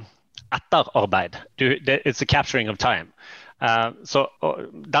måte etterarbeid. It's a capturing of time. Så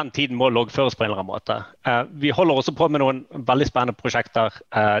den tiden må loggføres på en eller annen måte. Vi holder også på med noen veldig spennende prosjekter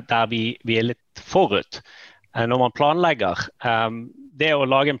der vi er litt forut. Når man planlegger, det å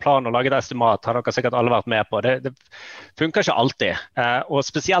lage en plan og lage et estimat har dere sikkert alle vært med på. Det funker ikke alltid, og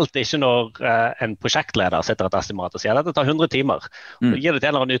spesielt ikke når en prosjektleder sitter et estimat og sier at dette tar 100 timer. Så gir det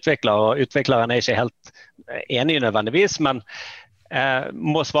til en eller annen utvikler, og utvikleren er ikke helt enig nødvendigvis, men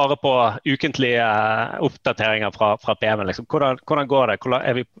må svare på ukentlige oppdateringer fra PM. Liksom. Hvordan går det?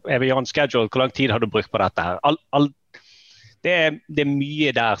 Er vi on schedule? Hvor lang tid har du brukt på dette her? Det er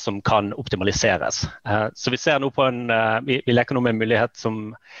mye der som kan optimaliseres. Så vi ser nå på vi leker nå med en mulighet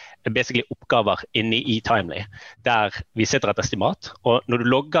som er basically oppgaver inne i Timely, der vi sitter et estimat, og når du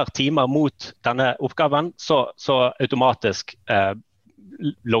logger timer mot denne oppgaven, så automatisk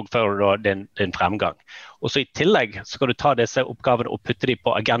loggfører du din fremgang. Og så i tillegg så kan du ta disse oppgavene og putte dem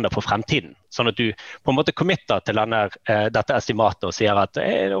på agenda for fremtiden, sånn at du på en måte committer til dette estimatet og sier at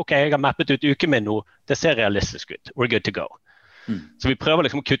ok, jeg har mappet ut uken min nå, det ser realistisk ut, we're good to go. Så vi prøver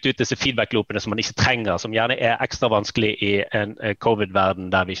liksom å kutte ut disse feedback-loopene som man ikke trenger, som gjerne er ekstra vanskelig i en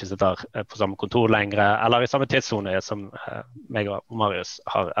covid-verden der vi ikke sitter på samme kontor lenger, eller i samme tidszone som meg og Marius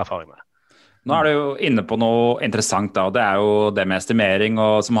har erfaring med. Nå er du jo inne på noe interessant da, og det er jo det med estimering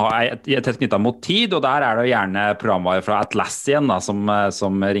og som er tett knyttet mot tid, og der er det jo gjerne programvarer fra Atlassian da,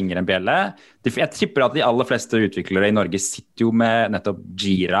 som ringer en bjelle. Jeg tipper at de aller fleste utviklere i Norge sitter jo med nettopp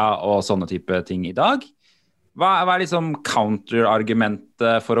Jira og sånne type ting i dag. Hva liksom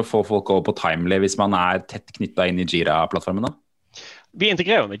counter-argumentet for å få folk over på Timely hvis man tett knyttet inn i Jira-plattformen da? Vi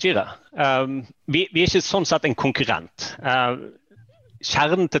integrerer med Jira. Vi ikke sånn sett en konkurrent.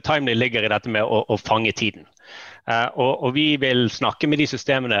 Kjernen til Timely ligger i dette med å fange tiden. Og vi vil snakke med de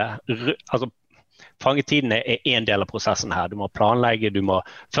systemene, altså fangetidene en del av prosessen her. Du må planlegge, du må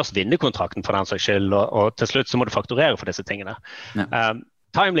først vinne kontrakten for den saks skyld, og til slutt så må du fakturere for disse tingene. Ja.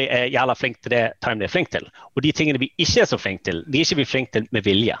 Timely jævla flink til det Timely flink til. Og de tingene vi ikke så flink til, de ikke vi flink til med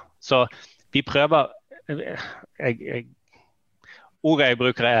vilje. Så vi prøver, ordet jeg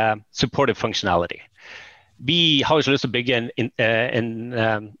bruker supportive functionality. Vi har ikke lyst til å bygge en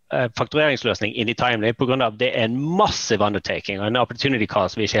faktureringsløsning inn i Timely på grunn av det en massive undertaking og en opportunity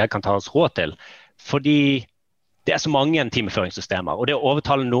cost vi ikke helt kan ta oss råd til. Fordi det så mange timeføringssystemer, og det å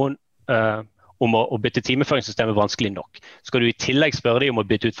overtale noen om å bytte timeføringssystem vanskelig nok. Skal du i tillegg spørre dem om å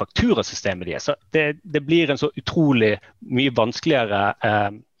bytte ut fakturasystemet deres, så det blir en så utrolig mye vanskeligere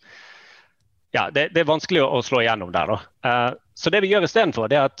det vanskelig å slå igjennom der da. Så det vi gjør i stedet for,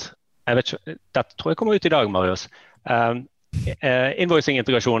 det at dette tror jeg kommer ut i dag, Marius.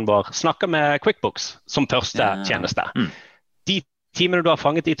 Invoicing-integrasjonen vår snakker med QuickBooks som første tjeneste. De timene du har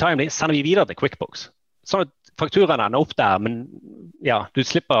fanget i Timely, sender vi videre til QuickBooks. Sånn at fakturaene opp der, men du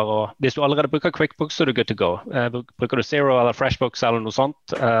slipper hvis du allerede bruker QuickBooks, så er du good to go. Bruker du Zero eller FreshBooks eller noe sånt,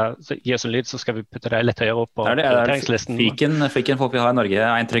 så gi oss en lyd, så skal vi putte det litt høyere opp på prioriteringslisten. Fiken folk vi har i Norge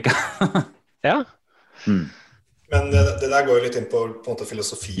inntrykk. Ja. Men det der går jo litt inn på en måte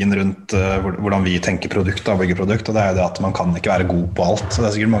filosofien rundt hvordan vi tenker produkt og bygger produkt, og det det at man kan ikke være god på alt. Så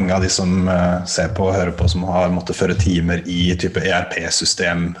det sikkert mange av de som ser på og hører på som har måttet føre timer i type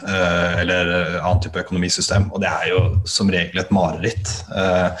ERP-system eller annen type økonomisystem, og det jo som regel et mareritt.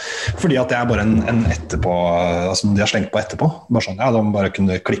 Fordi at det bare en etterpå, altså de har slengt på etterpå. Bare sånn, de bare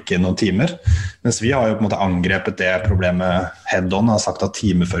kunne klikke inn noen timer. Mens vi har jo på en måte angrepet det problemet head-on, har sagt at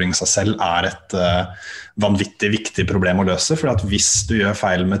timeføring seg selv et vanvittig viktig problem å løse, for at hvis du gjør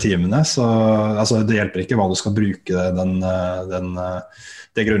feil med timene, så altså, det hjelper ikke hva du skal bruke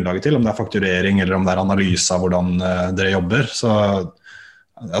det grunnlaget til, om det fakturering eller om det analyse av hvordan dere jobber. Så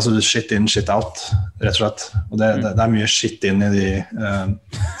altså, shit in, shit out, rett og slett. Og det mye shit inn i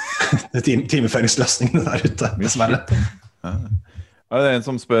de timeføringsløsningene der ute, dessverre. Det en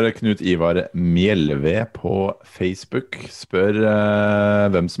som spør Knut Ivar Mjelve på Facebook, spør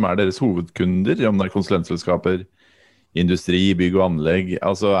hvem som deres hovedkunder, om det konsulentselskaper, industri, bygg og anlegg.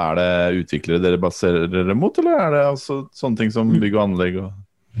 Altså det utviklere dere baserer dere mot, eller det altså sånne ting som bygg og anlegg?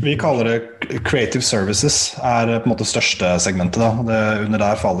 Vi kaller det creative services, på en måte største segmentet da. Under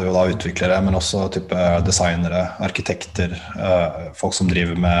der faller jo da utviklere, men også type designere, arkitekter, folk som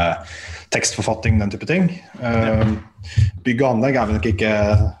driver med tekstforfatting, den type ting. Bygg og anlegg vi nok ikke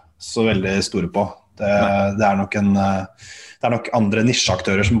så veldig store på. Det nok nok andre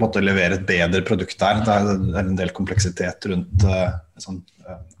nisjeaktører som måtte levere et bedre produkt der. Det en del kompleksitet rundt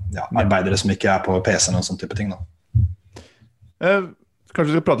arbeidere som ikke på PC-en og sånn type ting da.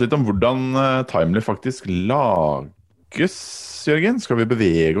 Kanskje vi skal prate litt om hvordan Timely faktisk lages, Jørgen? Skal vi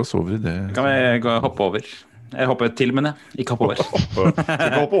bevege oss over i det? Kan vi hoppe over? Jeg hopper til, men ikke hoppe over.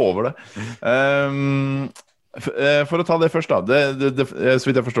 Skal hoppe over det. For å ta det først da, så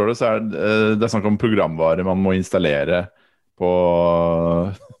vidt jeg forstår det, så det snakk om programvare man må installere på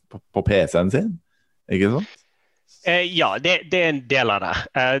PC-en sin, ikke sant? Ja, det en del av det.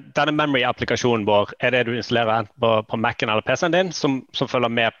 Denne memory-applikasjonen vår det du installerer på Mac'en eller PC-en din, som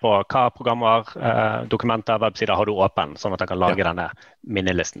følger med på hva programmer, dokumenter, websider har du åpen, sånn at jeg kan lage denne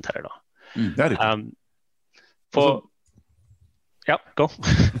minnelisten til deg da. Det riktig. Ja, gå.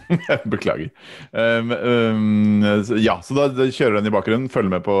 Beklager. Så da kjører den i bakgrunnen,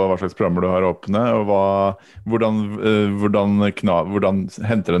 følger med på hva slags programmer du har åpne, og hvordan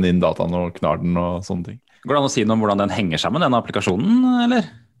henter den inn dataen og knar den og sånne ting. Går det an å si noe om hvordan den henger sammen, denne applikasjonen, eller?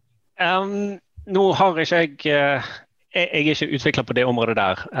 Nå har ikke jeg ikke utviklet på det området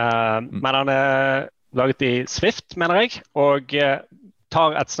der, men den laget i Swift, mener jeg, og tar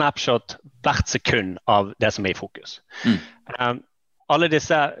et snapshot hvert sekund av det som i fokus. Alle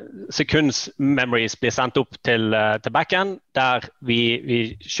disse sekunds memories blir sendt opp til backend, der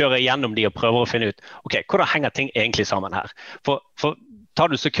vi kjører gjennom de og prøver å finne ut, ok, hvordan henger ting egentlig sammen her? For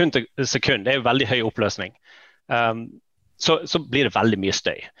tar du sekund til sekund, det jo veldig høy oppløsning, så blir det veldig mye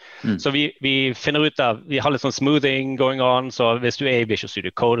støy. Så vi finner ut av, vi har litt sånn smoothing going on, så hvis du i Visual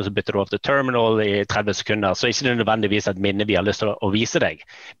Studio Code, så bytter du over til Terminal i 30 sekunder, så er ikke det nødvendigvis et minne vi har lyst til å vise deg.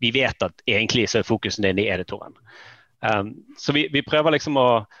 Vi vet at egentlig så fokusen din i editoren. Så vi prøver liksom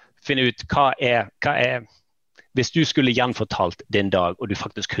å finne ut hva hvis du skulle gjenfortalt din dag, og du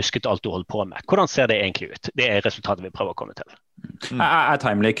faktisk husket alt du holdt på med, hvordan ser det egentlig ut? Det resultatet vi prøver å komme til. Er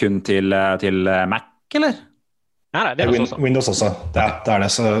Timely kun til Mac, eller? Nei, det er også. Windows også. Det er det.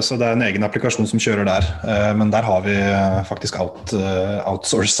 Så det er en egen applikasjon som kjører der. Men der har vi faktisk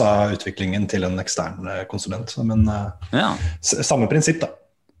outsourcet utviklingen til en ekstern konsulent. Men samme prinsipp, da.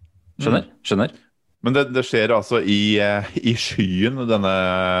 Skjønner. Men det skjer altså i skyen, denne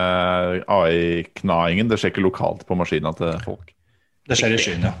AI-knaingen. Det skjer ikke lokalt på maskinen til folk. Det skjer i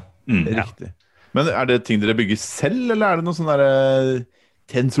skyen, ja. Riktig. Men er det ting dere bygger selv, eller er det noe sånn der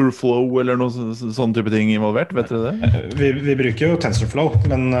TensorFlow eller noe sånn type ting involvert? Vet dere det? Vi bruker jo TensorFlow,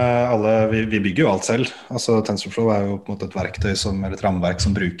 men vi bygger jo alt selv. Altså TensorFlow er jo på en måte et verktøy eller et rammeverk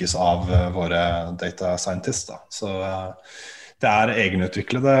som brukes av våre data scientists, da. Så det er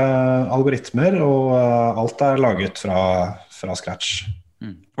egenutviklede algoritmer, og alt er laget fra scratch.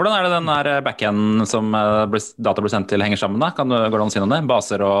 Hvordan er det den her backend som data blir sendt til henger sammen da? Går det an å si noe om det?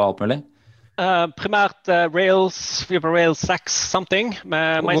 Baser og alt mulig? Primært Rails, vi har på Rails 6 something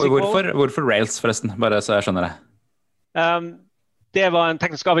med MySQL. Hvorfor Rails forresten? Bare så jeg skjønner det. Det var en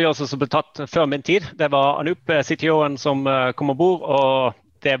teknisk avgjørelse som ble tatt før min tid. Det var Anup, CTO-en, som kom ombord, og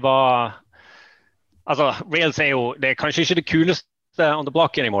det var... Altså, Rails det er kanskje ikke det kuleste on the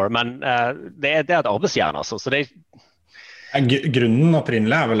block anymore, men det er et arbeidsjern, altså. Så det Grunnen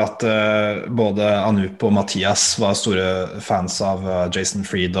opprinnelig er vel at både Anup og Mathias var store fans av Jason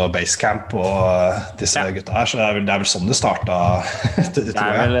Fried og Basecamp og disse gutta her, så det er vel sånn det startet, tror jeg. Det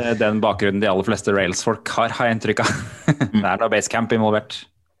er vel den bakgrunnen de aller fleste Rails-folk har jeg inntrykk av. Det er da Basecamp involvert.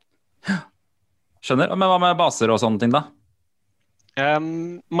 Skjønner, men hva med baser og sånne ting da?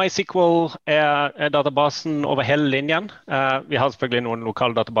 MySQL er databasen over hele linjen. Vi har selvfølgelig noen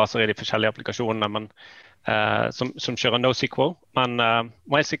lokale databaser i de forskjellige applikasjonene, men som kjører NoSQL, men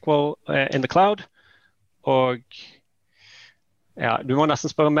MySQL in the cloud, og du må nesten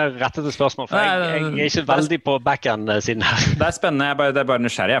spørre mer rettede spørsmål, for jeg er ikke veldig på backend-siden her. Det er spennende, det er bare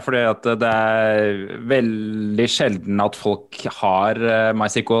nysgjerrig, fordi at det er veldig sjelden at folk har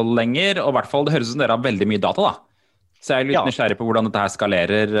MySQL lenger, og i hvert fall det høres ut som dere har veldig mye data da. Så jeg er litt nysgjerrig på hvordan dette her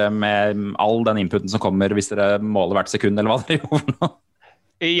skalerer med all den inputen som kommer hvis dere måler hvert sekund, eller hva dere gjør for noe.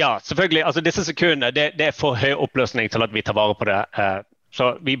 Ja, selvfølgelig. Altså, disse sekundene, det er for høy oppløsning til at vi tar vare på det. Så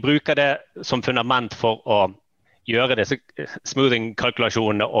vi bruker det som fundament for å gjøre disse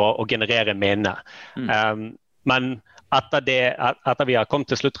smoothing-kalkulasjonene og generere minne. Men etter vi har kommet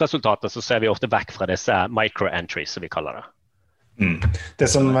til sluttresultatet, så ser vi ofte vekk fra disse micro-entries, som vi kaller det. Det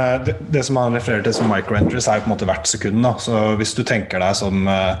som han refererer til som microentries er jo på en måte hvert sekund da. Så hvis du tenker deg som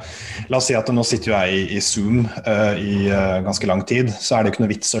la oss si at nå sitter jo jeg i Zoom i ganske lang tid, så er det ikke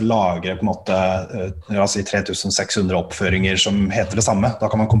noe vits å lagre på en måte la oss si 3600 oppføringer som heter det samme. Da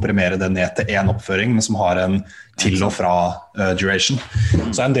kan man komprimere det ned til en oppføring, men som har en til og fra duration.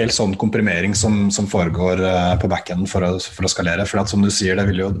 Så en del sånn komprimering som foregår på backenden for å skalere, for at som du sier, det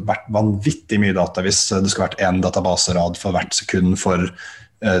ville jo vært vanvittig mye data hvis det skulle vært en databaserad for hvert sekund for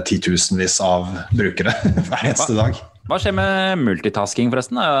 10 000-vis av brukere hver eneste dag. Hva skjer med multitasking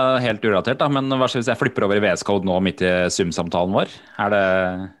forresten? Det er helt urelatert da, men hva skjer hvis jeg flipper over i VS Code nå midt i Zoom-samtalen vår? Er det...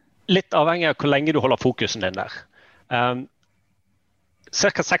 Litt avhengig av hvor lenge du holder fokusen din der.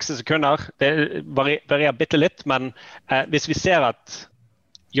 Cirka 60 sekunder, det varierer bitte litt, men hvis vi ser at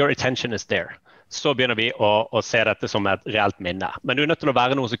your attention is there, så begynner vi å se dette som et reelt minne. Men du er nødt til å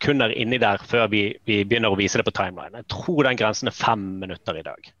være noen sekunder inni der før vi begynner å vise det på timeline. Jeg tror den grensen er 5 minutter i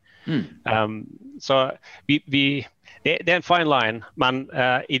dag. Så det er en fine line, men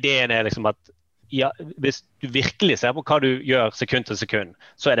ideen er liksom at hvis du virkelig ser på hva du gjør sekund til sekund,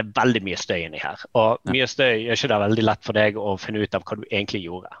 så er det veldig mye støy inni her. Og mye støy gjør ikke det veldig lett for deg å finne ut av hva du egentlig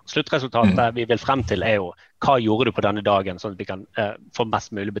gjorde. Sluttresultatet vi vil frem til er jo hva gjorde du på denne dagen, sånn at vi kan få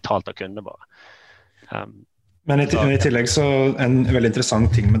mest mulig betalt av kundene våre. Men i tillegg så en veldig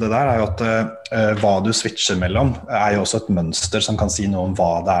interessant ting med det der er jo at hva du switcher mellom er jo også et mønster som kan si noe om hva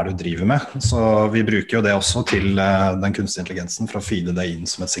det er du driver med. Så vi bruker jo det også til den kunstige intelligensen for å feede det inn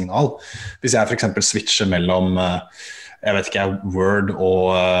som et signal. Hvis jeg for eksempel switcher mellom jeg vet ikke, Word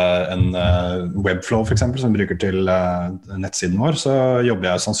og en Webflow for eksempel, som vi bruker til nettsiden vår, så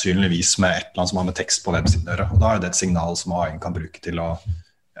jobber jeg sannsynligvis med et eller annet som har med tekst på websiden å gjøre. Og da er det et signal som AI kan bruke til å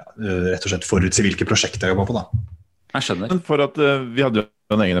rett og slett forutse hvilke prosjekter jeg jobber på da. Jeg skjønner. For at vi hadde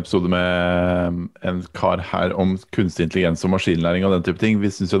jo en egen episode med en kar her om kunstig intelligens og maskinlæring og den type ting.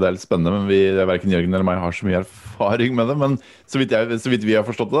 Vi synes jo det er litt spennende, men hverken Jørgen eller meg har så mye erfaring med det. Men så vidt vi har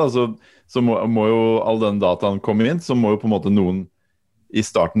forstått det da, så må jo all den dataen komme inn, så må jo på en måte noen i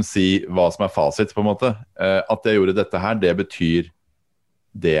starten si hva som er fasit på en måte. At jeg gjorde dette her, det betyr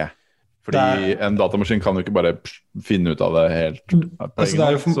det. Fordi en datamaskin kan jo ikke bare finne ut av det helt på egen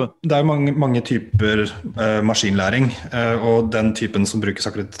hånd. Det er jo mange typer maskinlæring, og den typen som brukes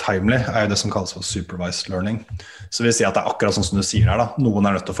akkurat timely er jo det som kalles for supervised learning. Så det vil si at det er akkurat sånn som du sier her da. Noen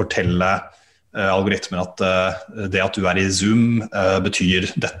er nødt til å fortelle algoritmen at det at du er i Zoom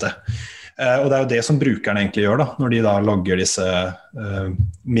betyr dette. Og det er jo det som brukerne egentlig gjør da, når de da logger disse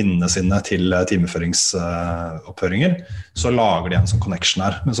minnene sine til timeføringsoppføringer, så lager de en sånn connection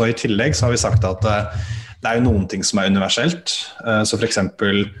her. Men så i tillegg så har vi sagt at det er jo noen ting som er universelt. Så for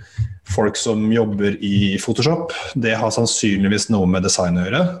eksempel folk som jobber i Photoshop, det har sannsynligvis noe med design å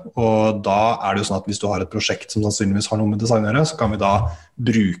gjøre. Og da er det jo sånn at hvis du har et prosjekt som sannsynligvis har noe med design å gjøre, så kan vi da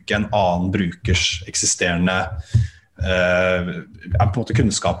bruke en annen brukers eksisterende på en måte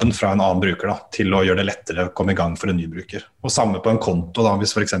kunnskapen fra en annen bruker da, til å gjøre det lettere å komme i gang for en ny bruker. Og samme på en konto da,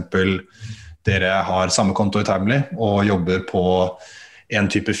 hvis for eksempel dere har samme konto i Timely og jobber på en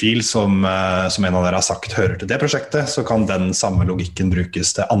type fil som en av dere har sagt hører til det prosjektet, så kan den samme logikken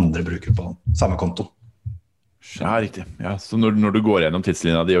brukes til andre brukere på samme konto. Ja, riktig. Ja, så når du går gjennom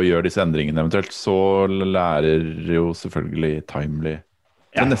tidslinja di og gjør disse endringene eventuelt, så lærer jo selvfølgelig Timely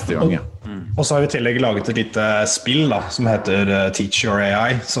til neste gang, ja. Og så har vi i tillegg laget et lite spill da, som heter Teach Your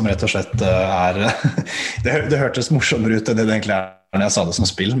AI, som rett og slett det hørtes morsommere ut enn det egentlig når jeg sa det som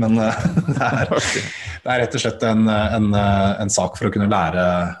spill, men det er rett og slett en sak for å kunne lære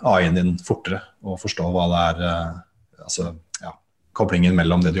AI-en din fortere og forstå hva det altså, ja, koblingen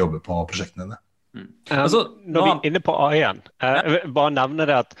mellom det du jobber på og prosjektene dine. Altså, når vi er inne på AI-en, bare nevne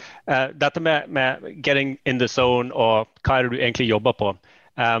det at dette med getting in the zone og hva det du egentlig jobber på.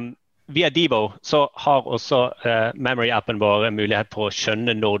 Via Devo så har også memory-appen vår en mulighet for å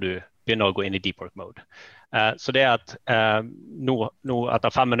skjønne når du begynner å gå inn i deep work mode. Så det at nå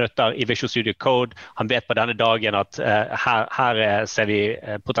etter 5 minutter i Visual Studio Code, han vet på denne dagen at her ser vi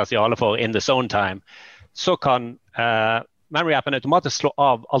potensialet for in the zone time, så kan memory-appen automatisk slå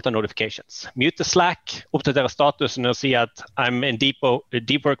av alt av notifications. Mute Slack, oppdatere statusen og si at I'm in deep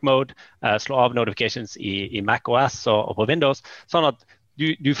work mode, slå av notifications i Mac OS og på Windows, sånn at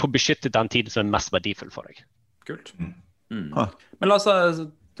du får beskyttet den tiden som er mest verdifull for deg. Kult. Men la oss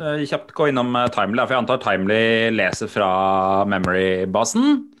kjapt gå innom Timely, for jeg antar Timely leser fra memory-basen,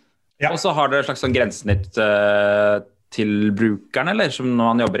 og så har det et slags sånn grensesnitt til brukerne, eller som når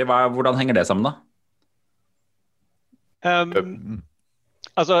man jobber i. Hvordan henger det sammen da?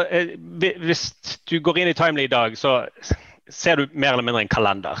 Altså, hvis du går inn i Timely i dag, så ser du mer eller mindre en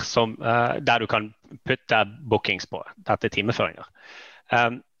kalender der du kan putte bookings på. Dette er timeføringer.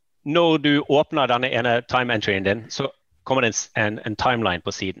 Når du åpner denne ene time-entryen din, så kommer det en timeline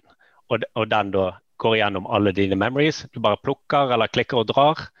på siden, og den da går igjennom alle dine memories. Du bare plukker eller klikker og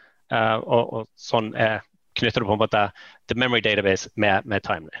drar, og sånn knytter du på en måte the memory database med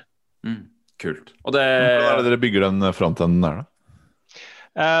Timely. Kult. Hvordan er det dere bygger den frontenden der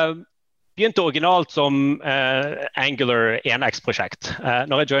da? Begynte originalt som Angular 1X-prosjekt.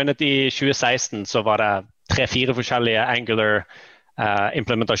 Når jeg joinet i 2016, så var det 3-4 forskjellige Angular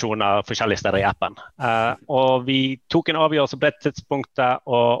implementasjoner forskjellige steder i appen. Og vi tok en avgjørelse på det tidspunktet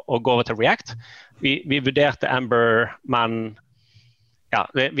å gå over til React. Vi vurderte Ember, men ja,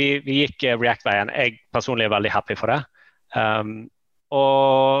 vi gikk React-veien. Jeg personlig er veldig happy for det.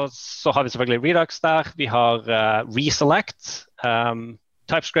 Og så har vi selvfølgelig Redux der. Vi har Reselect,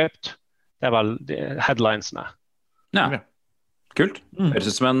 TypeScript. Det er vel headlinesene. Ja, kult. Høres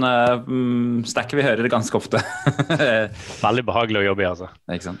ut som en stack vi hører ganske ofte. Veldig behagelig å jobbe i, altså.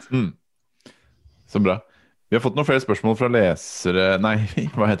 Ikke sant? Så bra. Vi har fått noen flere spørsmål fra lesere, nei,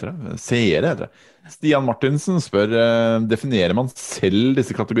 hva heter det? Seere heter det. Stian Martinsen spør, definerer man selv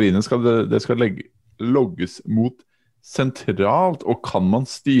disse kategoriene? Det skal logges mot sentralt, og kan man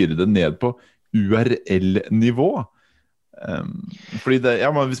styre det ned på URL-nivå? Fordi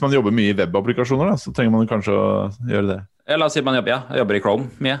hvis man jobber mye i webapplikasjoner, så trenger man kanskje å gjøre det. La oss si man jobber i Chrome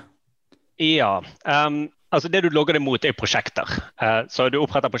mye. Ja, altså det du logger det mot er prosjekter. Så du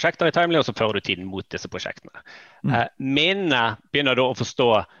oppretter prosjekter i Timely, og så fører du tiden mot disse prosjektene. Minnene begynner da å forstå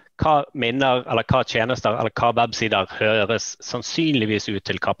hva minner, eller hva tjenester, eller hva websider høres sannsynligvis ut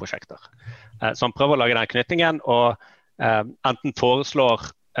til hva prosjekter. Så han prøver å lage den knytningen, og enten foreslår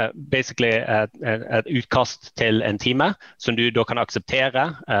basically et utkast til en time, som du da kan akseptere,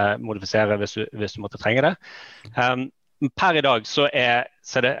 modifisere hvis du måtte trenge det. Per i dag så er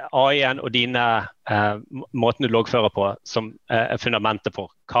det AI-en og dine måten du loggfører på som er fundamentet for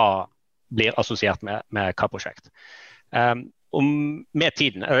hva blir assosiert med hva prosjekt. Med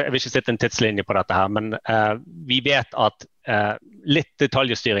tiden, jeg vil ikke sitte en tidslinje på dette her, men vi vet at litt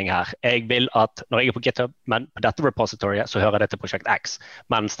detaljstyring her. Jeg vil at når jeg på GitHub, men på dette repositoriet, så hører det til prosjekt X,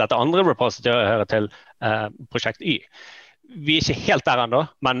 mens dette andre repositoriet hører til prosjekt Y. Vi ikke helt der ennå,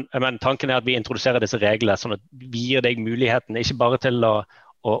 men tanken at vi introduserer disse reglene sånn at vi gir deg muligheten, ikke bare til å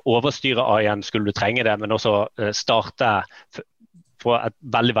overstyre AI-en skulle du trenge det, men også starte på et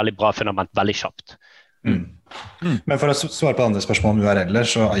veldig, veldig bra fundament, veldig kjapt. Men for å svare på andre spørsmål om URL-er,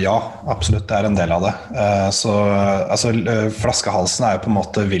 så ja, absolutt, det en del av det. Flaskehalsen jo på en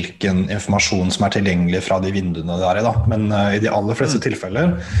måte hvilken informasjon som tilgjengelig fra de vinduene det i da. Men i de aller fleste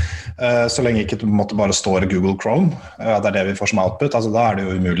tilfeller, så lenge ikke på en måte bare står Google Chrome, det det vi får som output, altså da det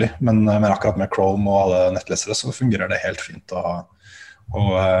jo umulig. Men akkurat med Chrome og alle nettlesere så fungerer det helt fint å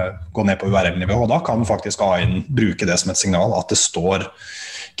gå ned på URL-nivå, og da kan faktisk AI-en bruke det som et signal, at det står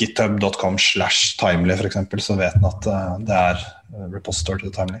github.com/timely for eksempel, så vet den at det repository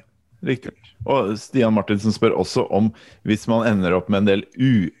til timely. Riktig. Og Stian Martinsen spør også om hvis man ender opp med en del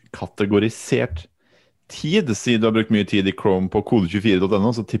ukategorisert tid, siden du har brukt mye tid i Chrome på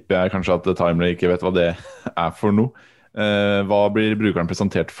kode24.no, så tipper jeg kanskje at Timely ikke vet hva det for noe. Hva blir brukeren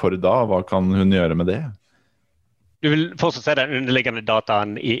presentert for da? Hva kan hun gjøre med det? Du vil fortsatt se den underliggende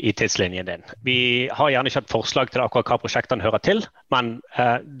dataen i tidslinjen din. Vi har gjerne ikke et forslag til akkurat hva prosjektene hører til, men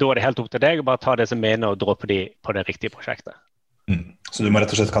da det helt opp til deg å bare ta det som mener og droppe de på det riktige prosjektet. Så du må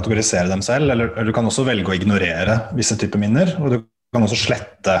rett og slett kategorisere dem selv, eller du kan også velge å ignorere visse typer minner, og du kan også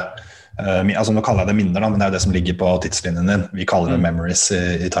slette, altså nå kaller jeg det minner da, men det jo det som ligger på tidslinjen din. Vi kaller det memories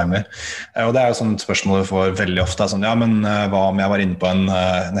i Timely. Og det jo sånn et spørsmål du får veldig ofte, sånn, ja, men hva om jeg var inne på en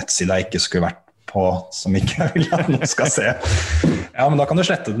nettside jeg ikke skulle vært på, som ikke jeg vil at noen skal se. Ja, men da kan du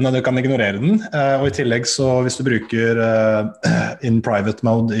slette den, og du kan ignorere den. Og i tillegg, så hvis du bruker in private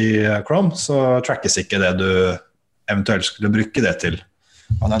mode i Chrome, så trackes ikke det du eventuelt skulle bruke det til.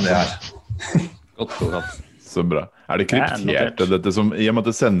 Hva det Godt. Så bra. Det kryptert, dette som, i og med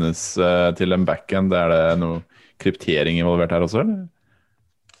at det sendes til en backend, det noe kryptering involvert her også, eller?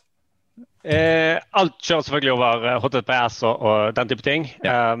 Alt kjører selvfølgelig over HTTPS og den type ting.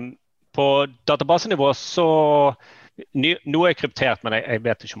 Ja. På databasenivå så noe kryptert, men jeg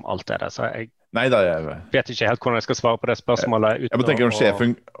vet ikke om alt det. Så jeg vet ikke helt hvordan jeg skal svare på det spørsmålet. Jeg tenker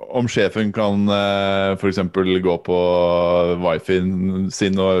om sjefen kan for eksempel gå på Wi-Fi-en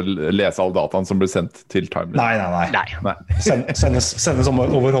sin og lese all dataen som blir sendt til Timely. Nei. Sendes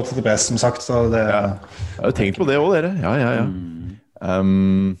over HTTPS, som sagt. Så det... Jeg har tenkt på det også, dere. Ja.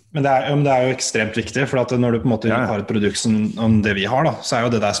 Men det jo ekstremt viktig, for at når du på en måte har et produkt som det vi har da, så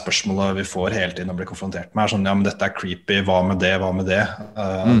jo det der spørsmålet vi får hele tiden og blir konfrontert med sånn, ja, men dette creepy, hva med det?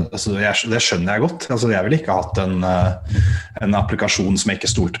 Altså, det skjønner jeg godt. Altså, jeg ville ikke hatt en applikasjon som jeg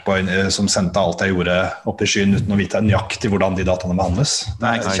ikke stolte på, som sendte alt jeg gjorde opp i skyen uten å vite nøyaktig hvordan de dataene behandles.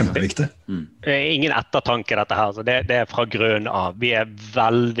 Det kjempeviktig. Ingen ettertanke dette her, så det fra grunn av. Vi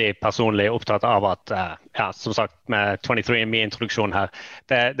veldig personlig opptatt av at, som sagt, med 23andMe-introduksjon her,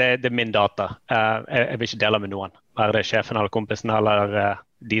 det min data. Jeg vil ikke dele med noen. Være det sjefen eller kompisen eller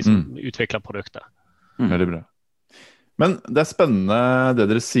de som utvikler produktet. Veldig bra. Men det spennende det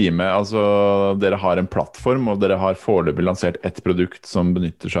dere sier med, altså dere har en plattform, og dere har foreløpig lansert et produkt som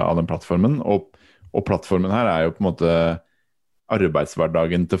benytter seg av den plattformen, og plattformen her jo på en måte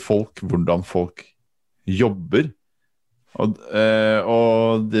arbeidshverdagen til folk, hvordan folk jobber.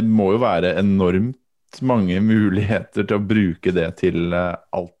 Og det må jo være enormt mange muligheter til å bruke det til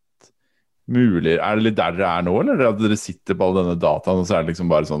alt mulig. Det litt der dere nå, eller at dere sitter på all denne dataen, og så det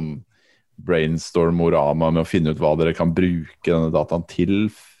liksom bare sånn brainstorm-orama med å finne ut hva dere kan bruke denne dataen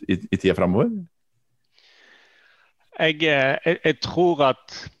til i tida fremover? Jeg tror at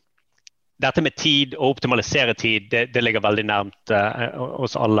dette med tid og optimalisere tid, det ligger veldig nærmt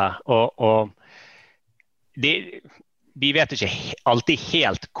oss alle. Og vi vet ikke alltid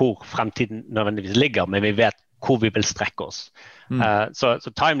helt hvor fremtiden nødvendigvis ligger, men vi vet hvor vi vil strekke oss. Så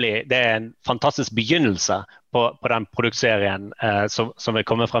Timely, det en fantastisk begynnelse på den produktserien som vil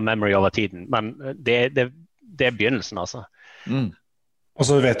komme fra Memory over tiden. Men det begynnelsen, altså. Og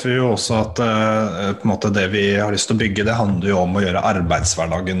så vet vi jo også at på en måte det vi har lyst til å bygge, det handler jo om å gjøre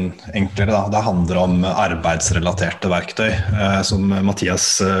arbeidshverdagen enklere. Da. Det handler om arbeidsrelaterte verktøy. Som Mathias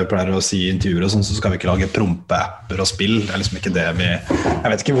pleier å si i intervjuer, og sånn, så skal vi ikke lage prompeapper og spill. Det liksom ikke det vi...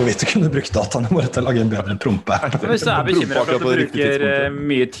 Jeg vet ikke hvorvidt du kunne brukt dataene våre til å lage en bedre prompeapp. Hvis du bekymret for at du bruker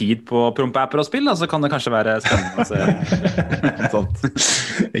mye tid på prompeapper og spill, så kan det kanskje være spennende å se.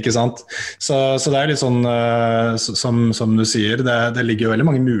 Ikke sant? Så det litt sånn, som du sier, det ligger ligger jo veldig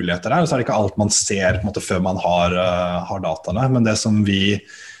mange muligheter her, og så det ikke alt man ser på en måte, før man har dataene. Men det som vi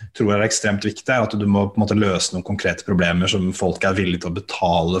tror ekstremt viktig at du må på en måte løse noen konkrete problemer som folk villige til å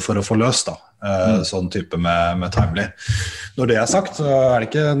betale for å få løst. Sånn type med Timely. Når det sagt, så det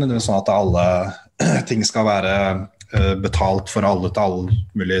ikke nødvendigvis sånn at alle ting skal være betalt for alle til all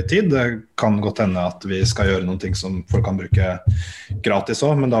mulig tid. Det kan godt hende at vi skal gjøre noen ting som folk kan bruke gratis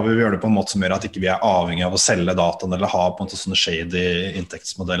også, men da vil vi gjøre det på en måte som gjør at ikke vi avhengig av å selge dataen eller ha på en måte sånne shady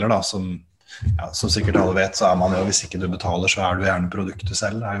inntektsmodeller da, som sikkert alle vet, så man jo, hvis ikke du betaler, så du gjerne produktet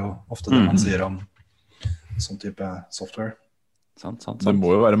selv. Det jo ofte det man sier om sånn type software. Sant. Det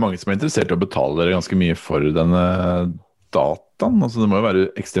må jo være mange som interessert i å betale ganske mye for denne dataen. Altså, det må jo være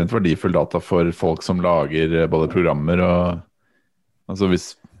ekstremt verdifull data for folk som lager både programmer og altså hvis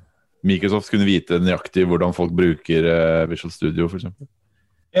Microsoft kunne vite nøyaktig hvordan folk bruker Visual Studio for eksempel.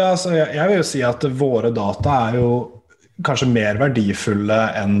 Ja, altså, jeg vil jo si at våre data jo kanskje mer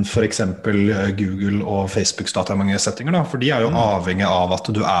verdifulle enn for eksempel Google og Facebooks data i mange settinger da, for de jo avhengig av at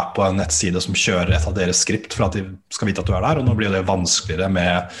du på en nettside som kjører et av deres skript for at de skal vite at du der, og nå blir det vanskeligere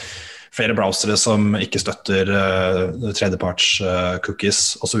med flere browsere som ikke støtter tredjeparts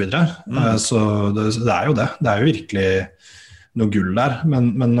cookies og så videre. Så det jo det. Det jo virkelig noe gull der.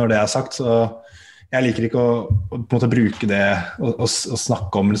 Men når det sagt, så jeg liker ikke å på en måte bruke det og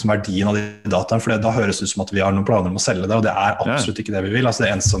snakke om liksom verdien av de dataene, for da høres det ut som at vi har noen planer om å selge det, og det absolutt ikke det vi vil. Altså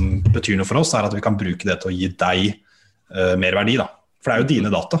det eneste som betyr noe for oss at vi kan bruke det til å gi deg mer verdi da. For det jo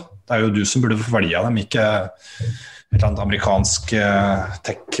dine data. Det jo du som burde få verdi av dem, ikke et eller annet amerikansk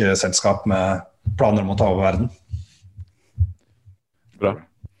tech-selskap med planer om å ta over verden. Bra.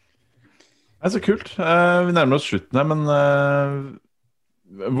 Det så kult. Vi nærmer oss slutten her, men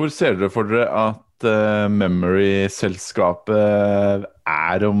hvor ser dere for dere at Memory-selskapet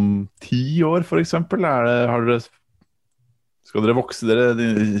om 10 år, for eksempel? Skal dere vokse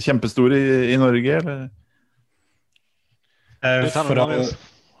kjempestore i Norge, eller?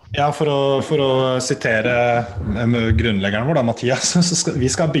 For å sitere grunnleggeren vår, Mathias, så vi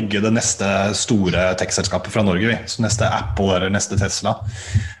skal bygge det neste store tech-selskapet fra Norge, så neste Apple eller neste Tesla.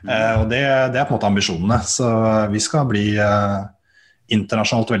 Og det på en måte ambisjonene, så vi skal bli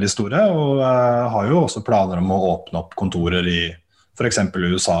internasjonalt veldig store, og har jo også planer om å åpne opp kontorer i for eksempel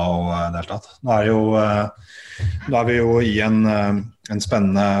USA og det hele tatt. Nå vi jo i en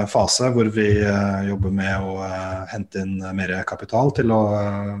spennende fase hvor vi jobber med å hente inn mer kapital til å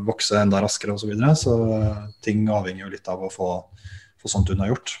vokse enda raskere og så videre, så ting avhenger jo litt av å få sånt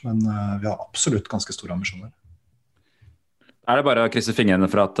unnagjort, men vi har absolutt ganske store ambisjoner. Det bare å krysse fingrene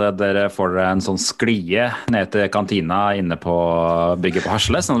for at dere får en sånn sklie ned til kantina inne på bygget på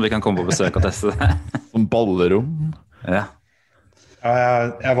Hasle, sånn at vi kan komme på besøk og teste det? Som ballerom? Ja.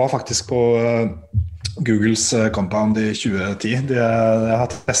 Jeg var faktisk på Googles compound i 2010. Jeg har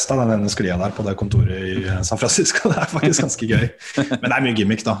testet denne sklia der på det kontoret i San Francisco. Det faktisk ganske gøy. Men det mye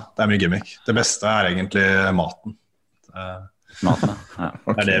gimmick da. Det beste egentlig maten. Maten, ja.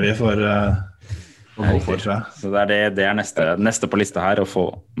 Det det vi får gå for, tror jeg. Så det neste på lista her, å få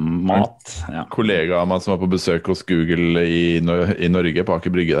mat. Ja. Kollega av meg som var på besøk hos Google i Norge på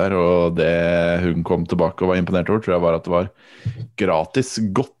Aker Brygge der, og det hun kom tilbake og var imponert over, tror jeg var at det var gratis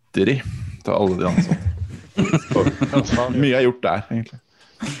godteri til alle de ansatte. Mye gjort der, egentlig.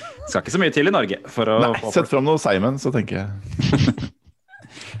 Skal ikke så mye til i Norge for å... Nei, sett frem noe Simon, så tenker jeg.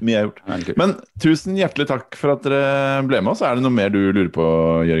 Mye gjort. Men tusen hjertelig takk for at dere ble med oss. Det noe mer du lurer på,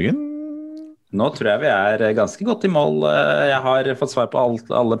 Jørgen? Nå tror jeg vi ganske godt i mål. Jeg har fått svar på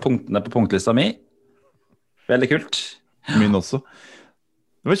alle punktene på punktlista mi. Veldig kult. Min også.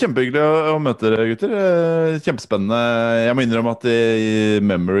 Det var kjempehyggelig å møte dere, gutter. Kjempespennende. Jeg må innrømme at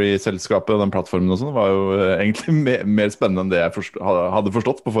Memory-selskapet og den plattformen og sånn var jo egentlig mer spennende enn det jeg hadde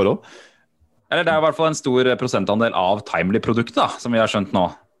forstått på forhånd. Eller det i hvert fall en stor prosentandel av Timely-produktet da, som vi har skjønt nå.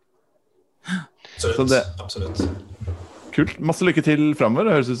 Absolutt. Kult. Masse lykke til fremover.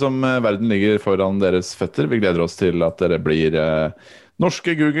 Det høres ut som verden ligger foran deres føtter. Vi gleder oss til at dere blir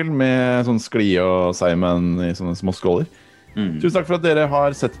norske Google med sånn sklie og Simon i sånne små skåler. Tusen takk for at dere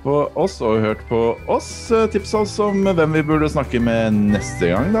har sett på oss og hørt på oss. Tips oss om hvem vi burde snakke med neste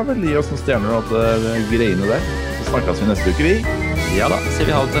gang. Da vel gi oss noen stjerner og alt greiene der. Så snakkes vi neste uke, vi. Ja da, sier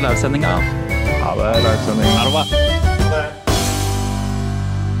vi ha det til livesendinga. Ha det, livesending. Ha det.